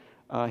guy.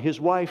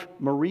 His wife,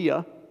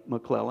 Maria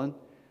McClellan,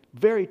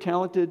 very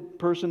talented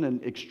person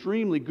and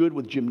extremely good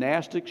with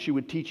gymnastics. She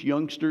would teach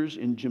youngsters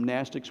in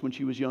gymnastics when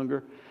she was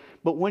younger.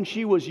 But when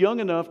she was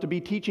young enough to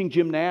be teaching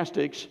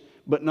gymnastics,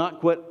 but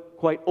not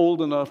quite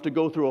old enough to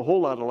go through a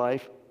whole lot of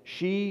life,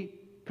 she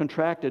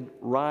contracted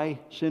Rye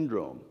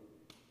syndrome.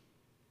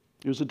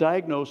 It was a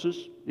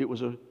diagnosis. It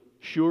was a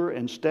sure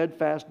and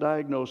steadfast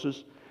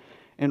diagnosis.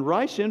 And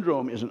Rye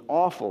syndrome is an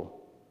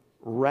awful,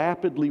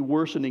 rapidly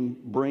worsening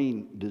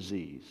brain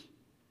disease.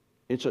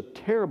 It's a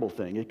terrible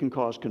thing. It can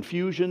cause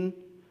confusion,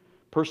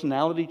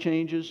 personality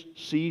changes,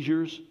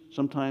 seizures.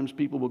 Sometimes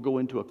people will go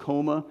into a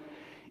coma,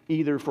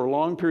 either for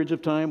long periods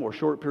of time or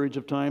short periods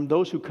of time.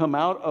 Those who come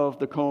out of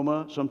the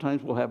coma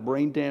sometimes will have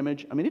brain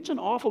damage. I mean, it's an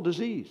awful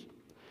disease.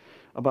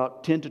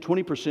 About 10 to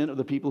 20% of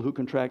the people who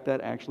contract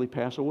that actually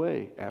pass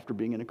away after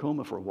being in a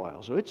coma for a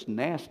while. So it's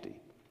nasty.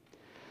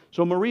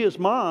 So Maria's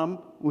mom,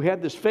 who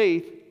had this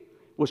faith,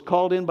 was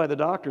called in by the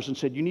doctors and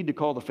said, you need to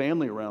call the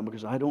family around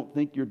because I don't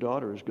think your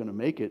daughter is going to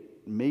make it.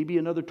 Maybe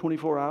another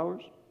 24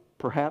 hours,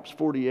 perhaps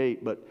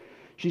 48, but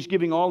she's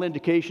giving all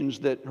indications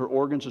that her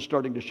organs are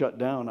starting to shut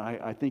down.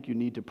 I think you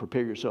need to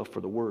prepare yourself for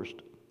the worst.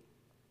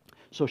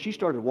 So she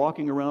started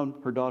walking around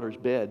her daughter's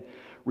bed,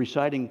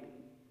 reciting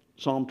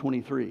Psalm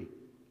 23.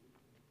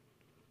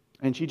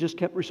 And she just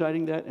kept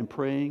reciting that and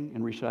praying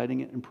and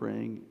reciting it and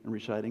praying and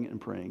reciting it and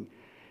praying.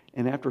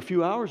 And after a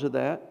few hours of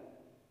that,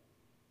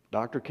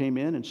 doctor came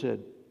in and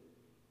said,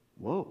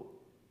 whoa.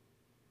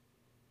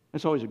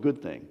 That's always a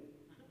good thing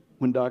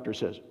when doctor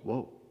says,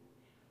 whoa.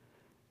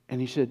 And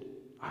he said,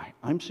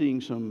 I'm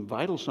seeing some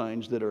vital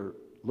signs that are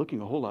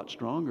looking a whole lot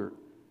stronger.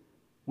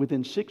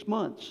 Within 6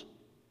 months,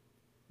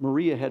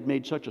 Maria had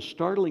made such a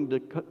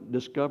startling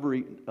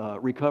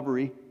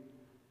recovery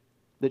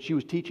that she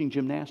was teaching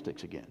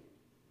gymnastics again.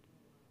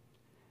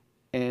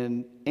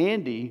 And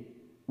Andy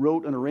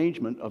wrote an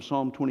arrangement of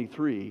Psalm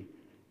 23,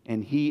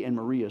 and he and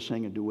Maria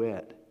sang a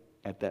duet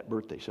at that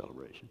birthday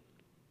celebration.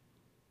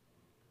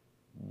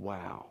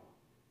 Wow.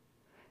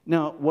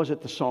 Now, was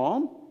it the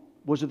psalm?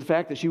 Was it the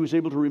fact that she was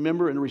able to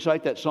remember and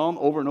recite that psalm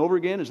over and over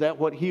again? Is that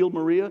what healed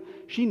Maria?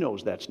 She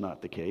knows that's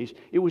not the case.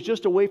 It was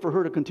just a way for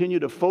her to continue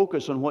to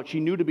focus on what she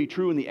knew to be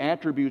true in the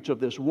attributes of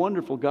this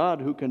wonderful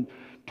God who can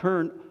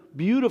turn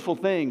beautiful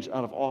things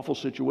out of awful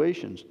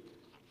situations.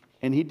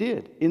 And he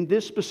did. In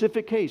this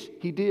specific case,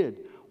 he did.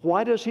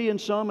 Why does he in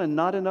some and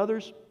not in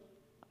others?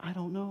 I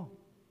don't know.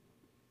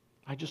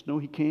 I just know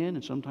he can,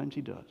 and sometimes he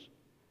does.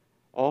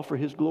 All for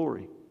his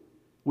glory,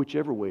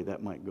 whichever way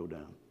that might go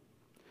down.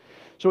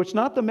 So it's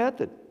not the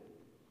method.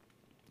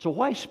 So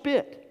why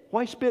spit?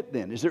 Why spit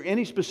then? Is there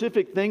any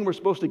specific thing we're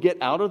supposed to get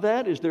out of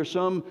that? Is there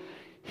some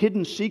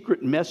hidden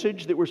secret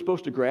message that we're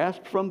supposed to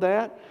grasp from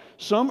that?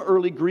 Some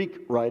early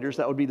Greek writers,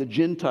 that would be the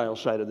Gentile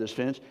side of this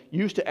fence,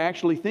 used to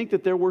actually think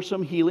that there were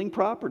some healing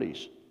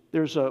properties.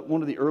 There's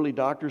one of the early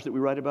doctors that we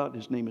write about.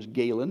 His name is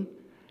Galen.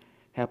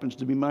 Happens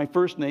to be my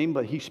first name,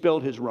 but he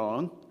spelled his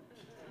wrong.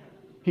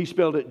 He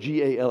spelled it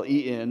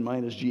Galen.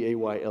 Mine is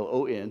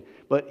Gaylon.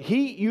 But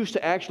he used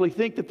to actually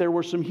think that there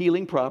were some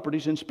healing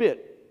properties in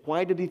spit.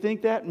 Why did he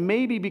think that?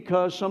 Maybe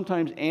because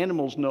sometimes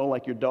animals know,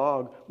 like your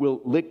dog, will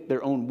lick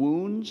their own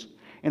wounds.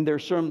 And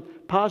there's some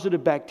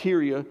positive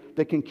bacteria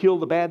that can kill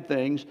the bad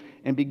things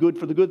and be good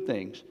for the good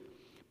things.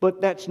 But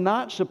that's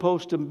not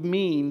supposed to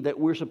mean that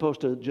we're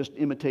supposed to just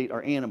imitate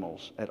our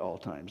animals at all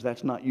times.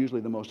 That's not usually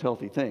the most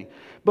healthy thing.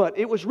 But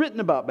it was written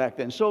about back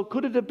then. So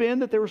could it have been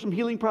that there were some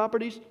healing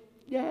properties?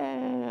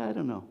 Yeah, I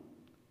don't know.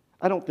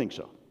 I don't think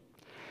so.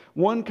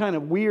 One kind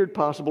of weird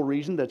possible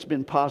reason that's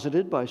been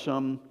posited by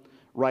some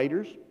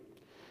writers,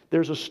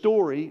 there's a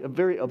story, a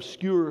very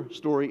obscure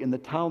story in the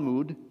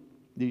Talmud,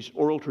 these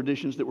oral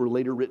traditions that were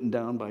later written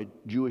down by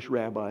Jewish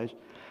rabbis,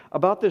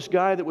 about this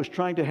guy that was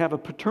trying to have a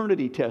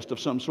paternity test of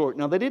some sort.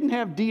 Now, they didn't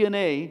have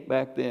DNA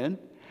back then,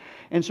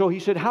 and so he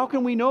said, how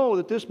can we know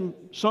that this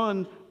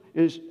son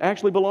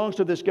actually belongs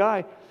to this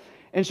guy?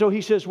 And so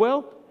he says,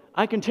 well,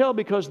 I can tell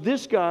because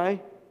this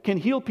guy can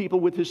heal people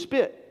with his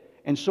spit,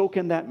 and so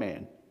can that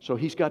man. So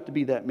he's got to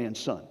be that man's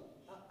son.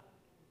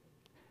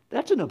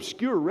 That's an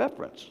obscure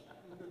reference,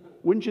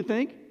 wouldn't you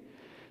think?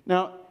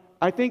 Now,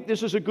 I think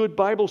this is a good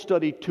Bible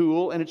study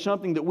tool, and it's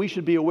something that we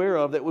should be aware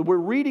of, that when we're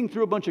reading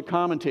through a bunch of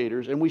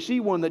commentators and we see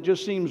one that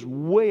just seems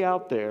way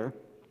out there,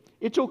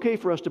 it's okay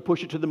for us to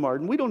push it to the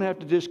margin. We don't have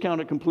to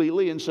discount it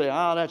completely and say,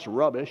 that's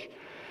rubbish.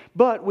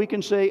 But we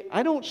can say,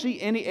 I don't see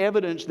any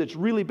evidence that's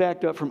really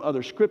backed up from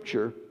other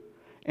Scripture,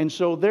 and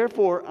so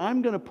therefore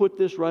I'm going to put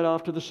this right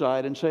off to the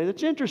side and say,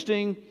 that's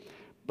interesting,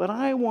 but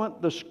I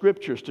want the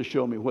Scriptures to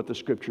show me what the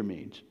Scripture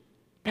means.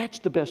 That's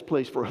the best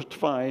place for us to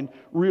find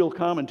real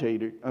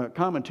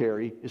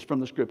commentary is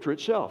from the Scripture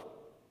itself.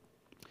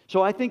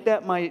 So I think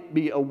that might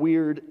be a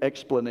weird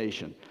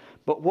explanation.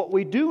 But what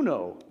we do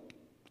know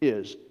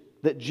is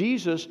that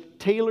Jesus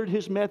tailored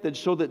his methods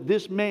so that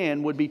this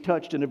man would be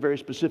touched in a very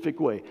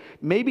specific way.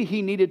 Maybe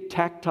he needed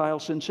tactile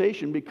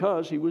sensation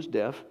because he was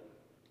deaf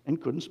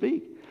and couldn't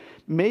speak.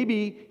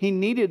 Maybe he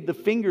needed the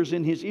fingers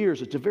in his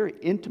ears. It's a very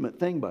intimate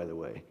thing, by the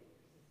way.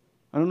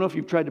 I don't know if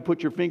you've tried to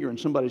put your finger in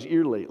somebody's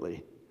ear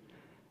lately.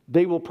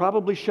 They will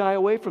probably shy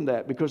away from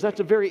that because that's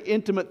a very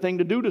intimate thing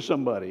to do to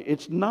somebody.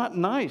 It's not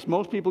nice.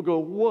 Most people go,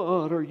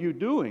 "What are you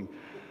doing?"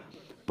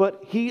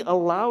 But he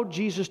allowed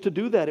Jesus to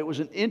do that. It was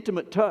an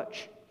intimate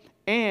touch.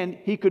 And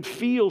he could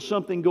feel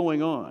something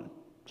going on.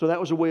 So that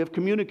was a way of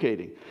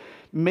communicating.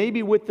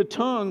 Maybe with the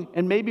tongue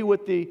and maybe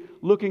with the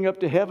looking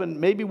up to heaven,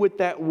 maybe with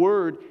that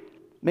word,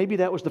 maybe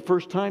that was the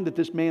first time that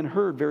this man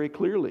heard very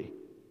clearly.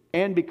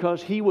 And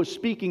because he was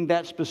speaking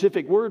that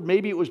specific word,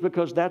 maybe it was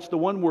because that's the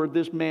one word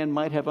this man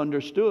might have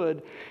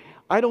understood.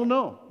 I don't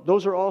know.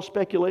 Those are all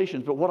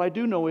speculations. But what I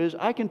do know is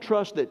I can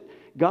trust that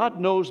God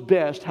knows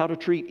best how to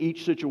treat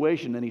each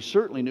situation, and he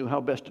certainly knew how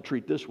best to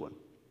treat this one.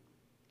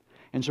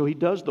 And so he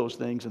does those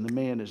things, and the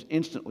man is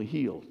instantly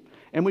healed.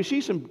 And we see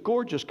some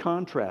gorgeous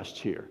contrasts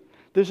here.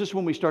 This is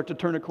when we start to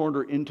turn a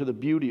corner into the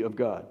beauty of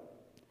God.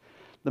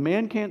 The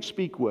man can't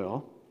speak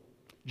well.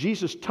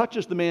 Jesus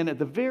touches the man at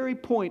the very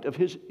point of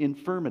his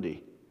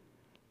infirmity,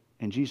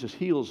 and Jesus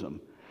heals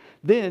him.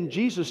 Then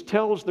Jesus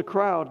tells the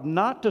crowd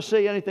not to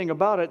say anything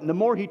about it, and the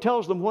more he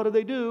tells them, what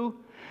do?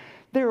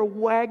 They're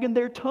wagging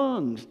their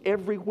tongues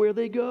everywhere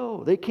they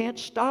go. They can't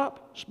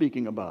stop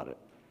speaking about it.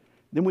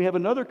 Then we have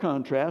another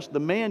contrast. The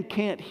man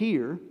can't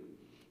hear.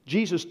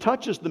 Jesus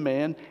touches the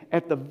man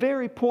at the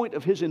very point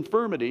of his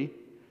infirmity.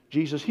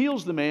 Jesus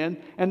heals the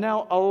man, and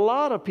now a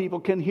lot of people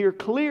can hear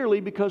clearly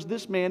because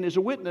this man is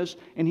a witness,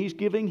 and he's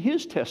giving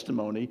his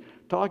testimony,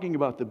 talking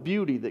about the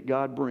beauty that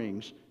God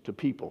brings to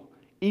people,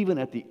 even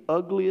at the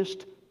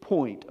ugliest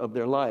point of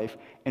their life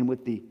and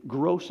with the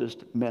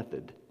grossest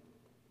method.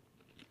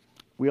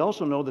 We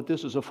also know that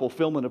this is a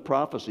fulfillment of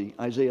prophecy,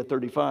 Isaiah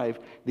 35.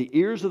 The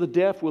ears of the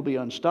deaf will be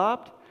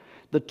unstopped.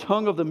 The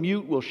tongue of the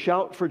mute will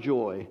shout for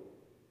joy.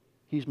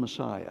 He's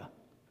Messiah.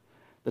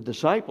 The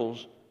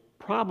disciples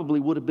probably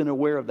would have been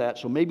aware of that,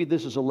 so maybe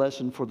this is a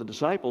lesson for the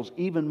disciples,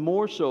 even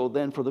more so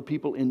than for the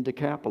people in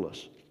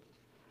Decapolis.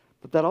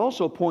 But that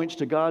also points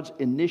to God's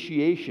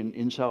initiation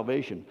in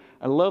salvation.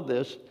 I love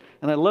this,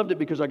 and I loved it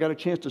because I got a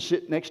chance to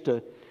sit next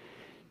to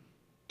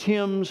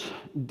Tim's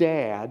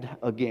dad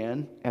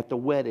again at the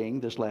wedding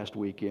this last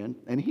weekend,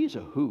 and he's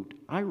a hoot.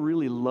 I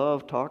really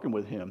love talking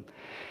with him.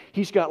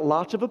 He's got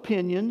lots of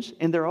opinions,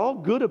 and they're all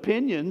good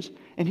opinions,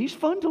 and he's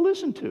fun to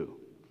listen to.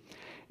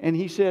 And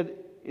he said,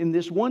 in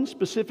this one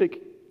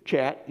specific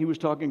chat, he was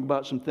talking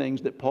about some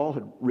things that Paul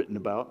had written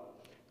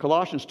about.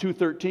 Colossians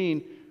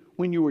 2:13,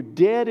 when you were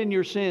dead in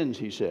your sins,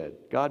 he said,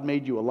 God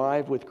made you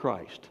alive with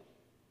Christ.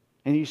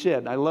 And he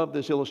said, I love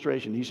this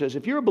illustration. He says,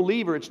 if you're a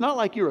believer, it's not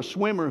like you're a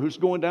swimmer who's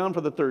going down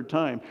for the third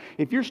time.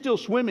 If you're still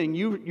swimming,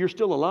 you're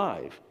still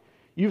alive.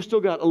 You've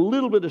still got a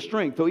little bit of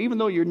strength. So even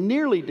though you're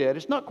nearly dead,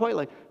 it's not quite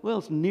like, well,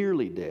 it's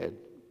nearly dead.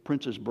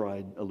 Princess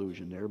Bride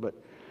illusion there. But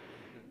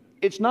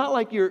it's not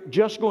like you're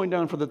just going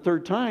down for the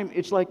third time.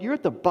 It's like you're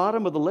at the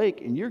bottom of the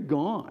lake and you're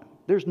gone.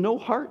 There's no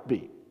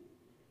heartbeat.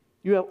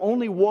 You have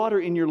only water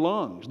in your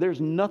lungs. There's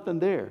nothing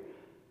there.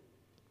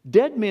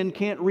 Dead men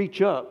can't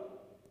reach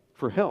up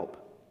for help.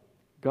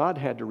 God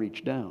had to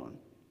reach down.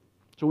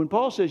 So when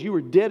Paul says you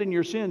were dead in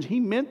your sins, he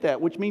meant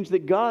that, which means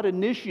that God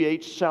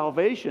initiates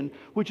salvation,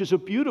 which is a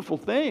beautiful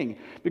thing.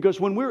 Because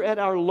when we're at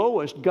our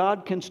lowest,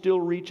 God can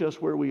still reach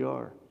us where we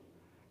are.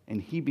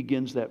 And he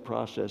begins that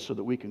process so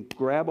that we can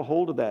grab a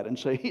hold of that and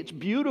say, it's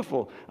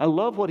beautiful. I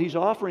love what he's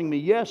offering me.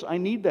 Yes, I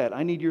need that.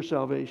 I need your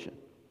salvation.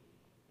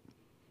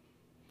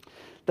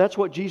 That's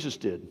what Jesus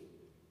did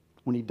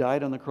when he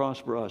died on the cross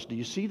for us. Do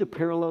you see the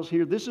parallels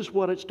here? This is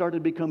what it started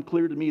to become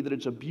clear to me, that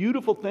it's a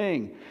beautiful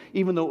thing,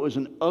 even though it was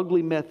an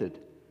ugly method.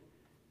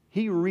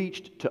 He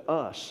reached to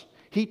us.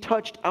 He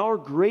touched our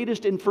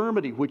greatest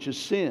infirmity, which is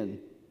sin.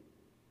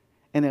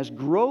 And as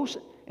gross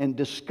and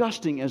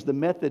disgusting as the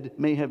method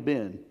may have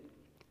been,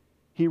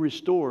 he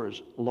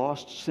restores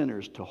lost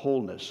sinners to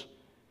wholeness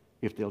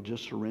if they'll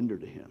just surrender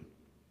to him.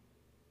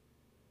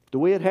 The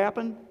way it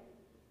happened,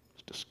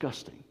 it's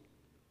disgusting.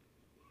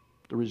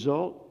 The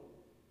result,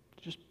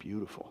 just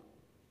beautiful.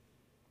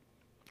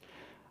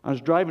 I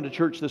was driving to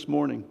church this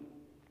morning,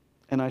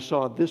 and I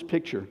saw this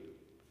picture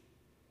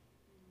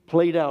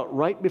played out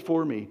right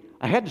before me.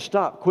 I had to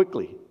stop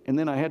quickly, and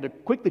then I had to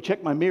quickly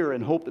check my mirror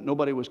and hope that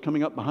nobody was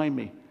coming up behind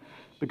me,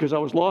 because I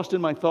was lost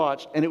in my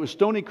thoughts, and it was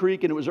Stony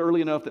Creek, and it was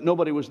early enough that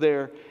nobody was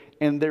there,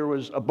 and there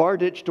was a bar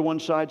ditch to one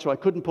side, so I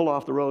couldn't pull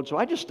off the road, so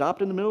I just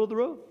stopped in the middle of the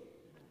road.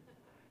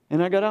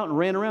 And I got out and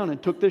ran around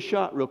and took this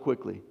shot real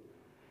quickly,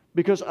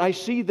 because I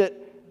see that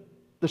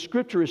the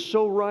Scripture is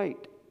so right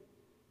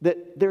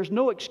that there's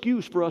no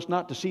excuse for us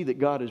not to see that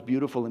God is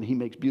beautiful and he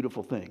makes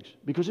beautiful things,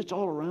 because it's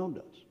all around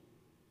us.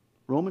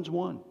 Romans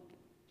 1.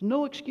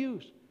 No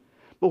excuse.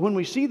 But when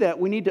we see that,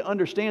 we need to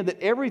understand that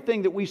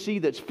everything that we see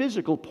that's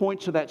physical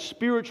points to that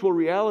spiritual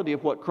reality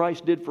of what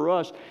Christ did for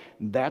us.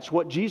 That's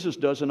what Jesus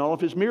does in all of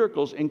his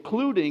miracles,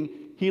 including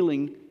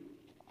healing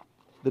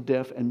the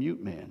deaf and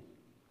mute man.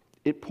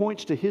 It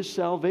points to his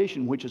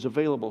salvation, which is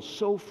available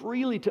so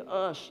freely to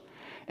us.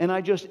 And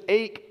I just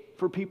ache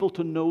for people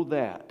to know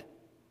that,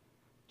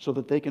 so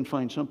that they can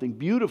find something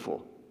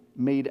beautiful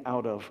made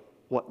out of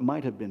what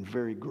might have been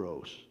very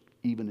gross,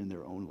 even in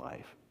their own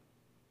life.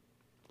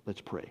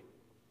 Let's pray.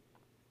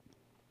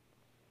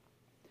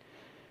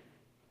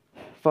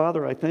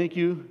 Father, I thank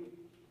you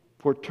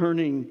for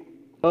turning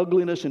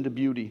ugliness into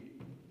beauty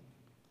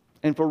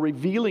and for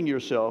revealing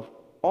yourself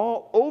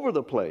all over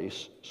the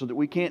place so that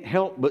we can't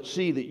help but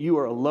see that you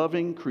are a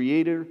loving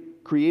creator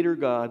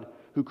God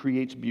who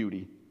creates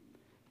beauty.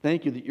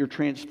 Thank you that you're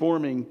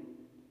transforming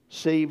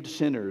saved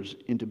sinners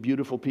into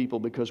beautiful people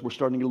because we're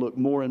starting to look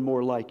more and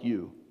more like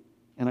you.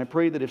 And I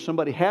pray that if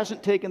somebody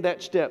hasn't taken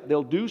that step,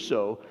 they'll do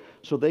so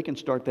they can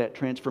start that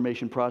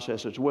transformation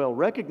process as well,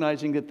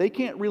 recognizing that they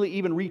can't really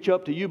even reach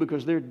up to you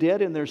because they're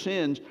dead in their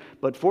sins,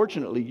 but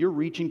fortunately, you're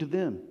reaching to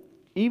them,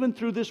 even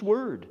through this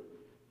word,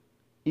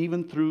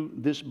 even through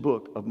this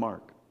book of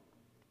Mark.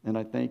 And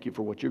I thank you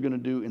for what you're going to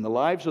do in the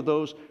lives of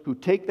those who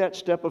take that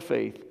step of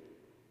faith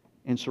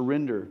and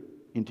surrender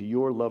into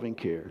your loving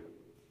care.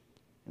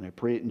 And I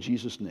pray it in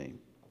Jesus' name.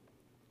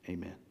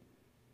 Amen.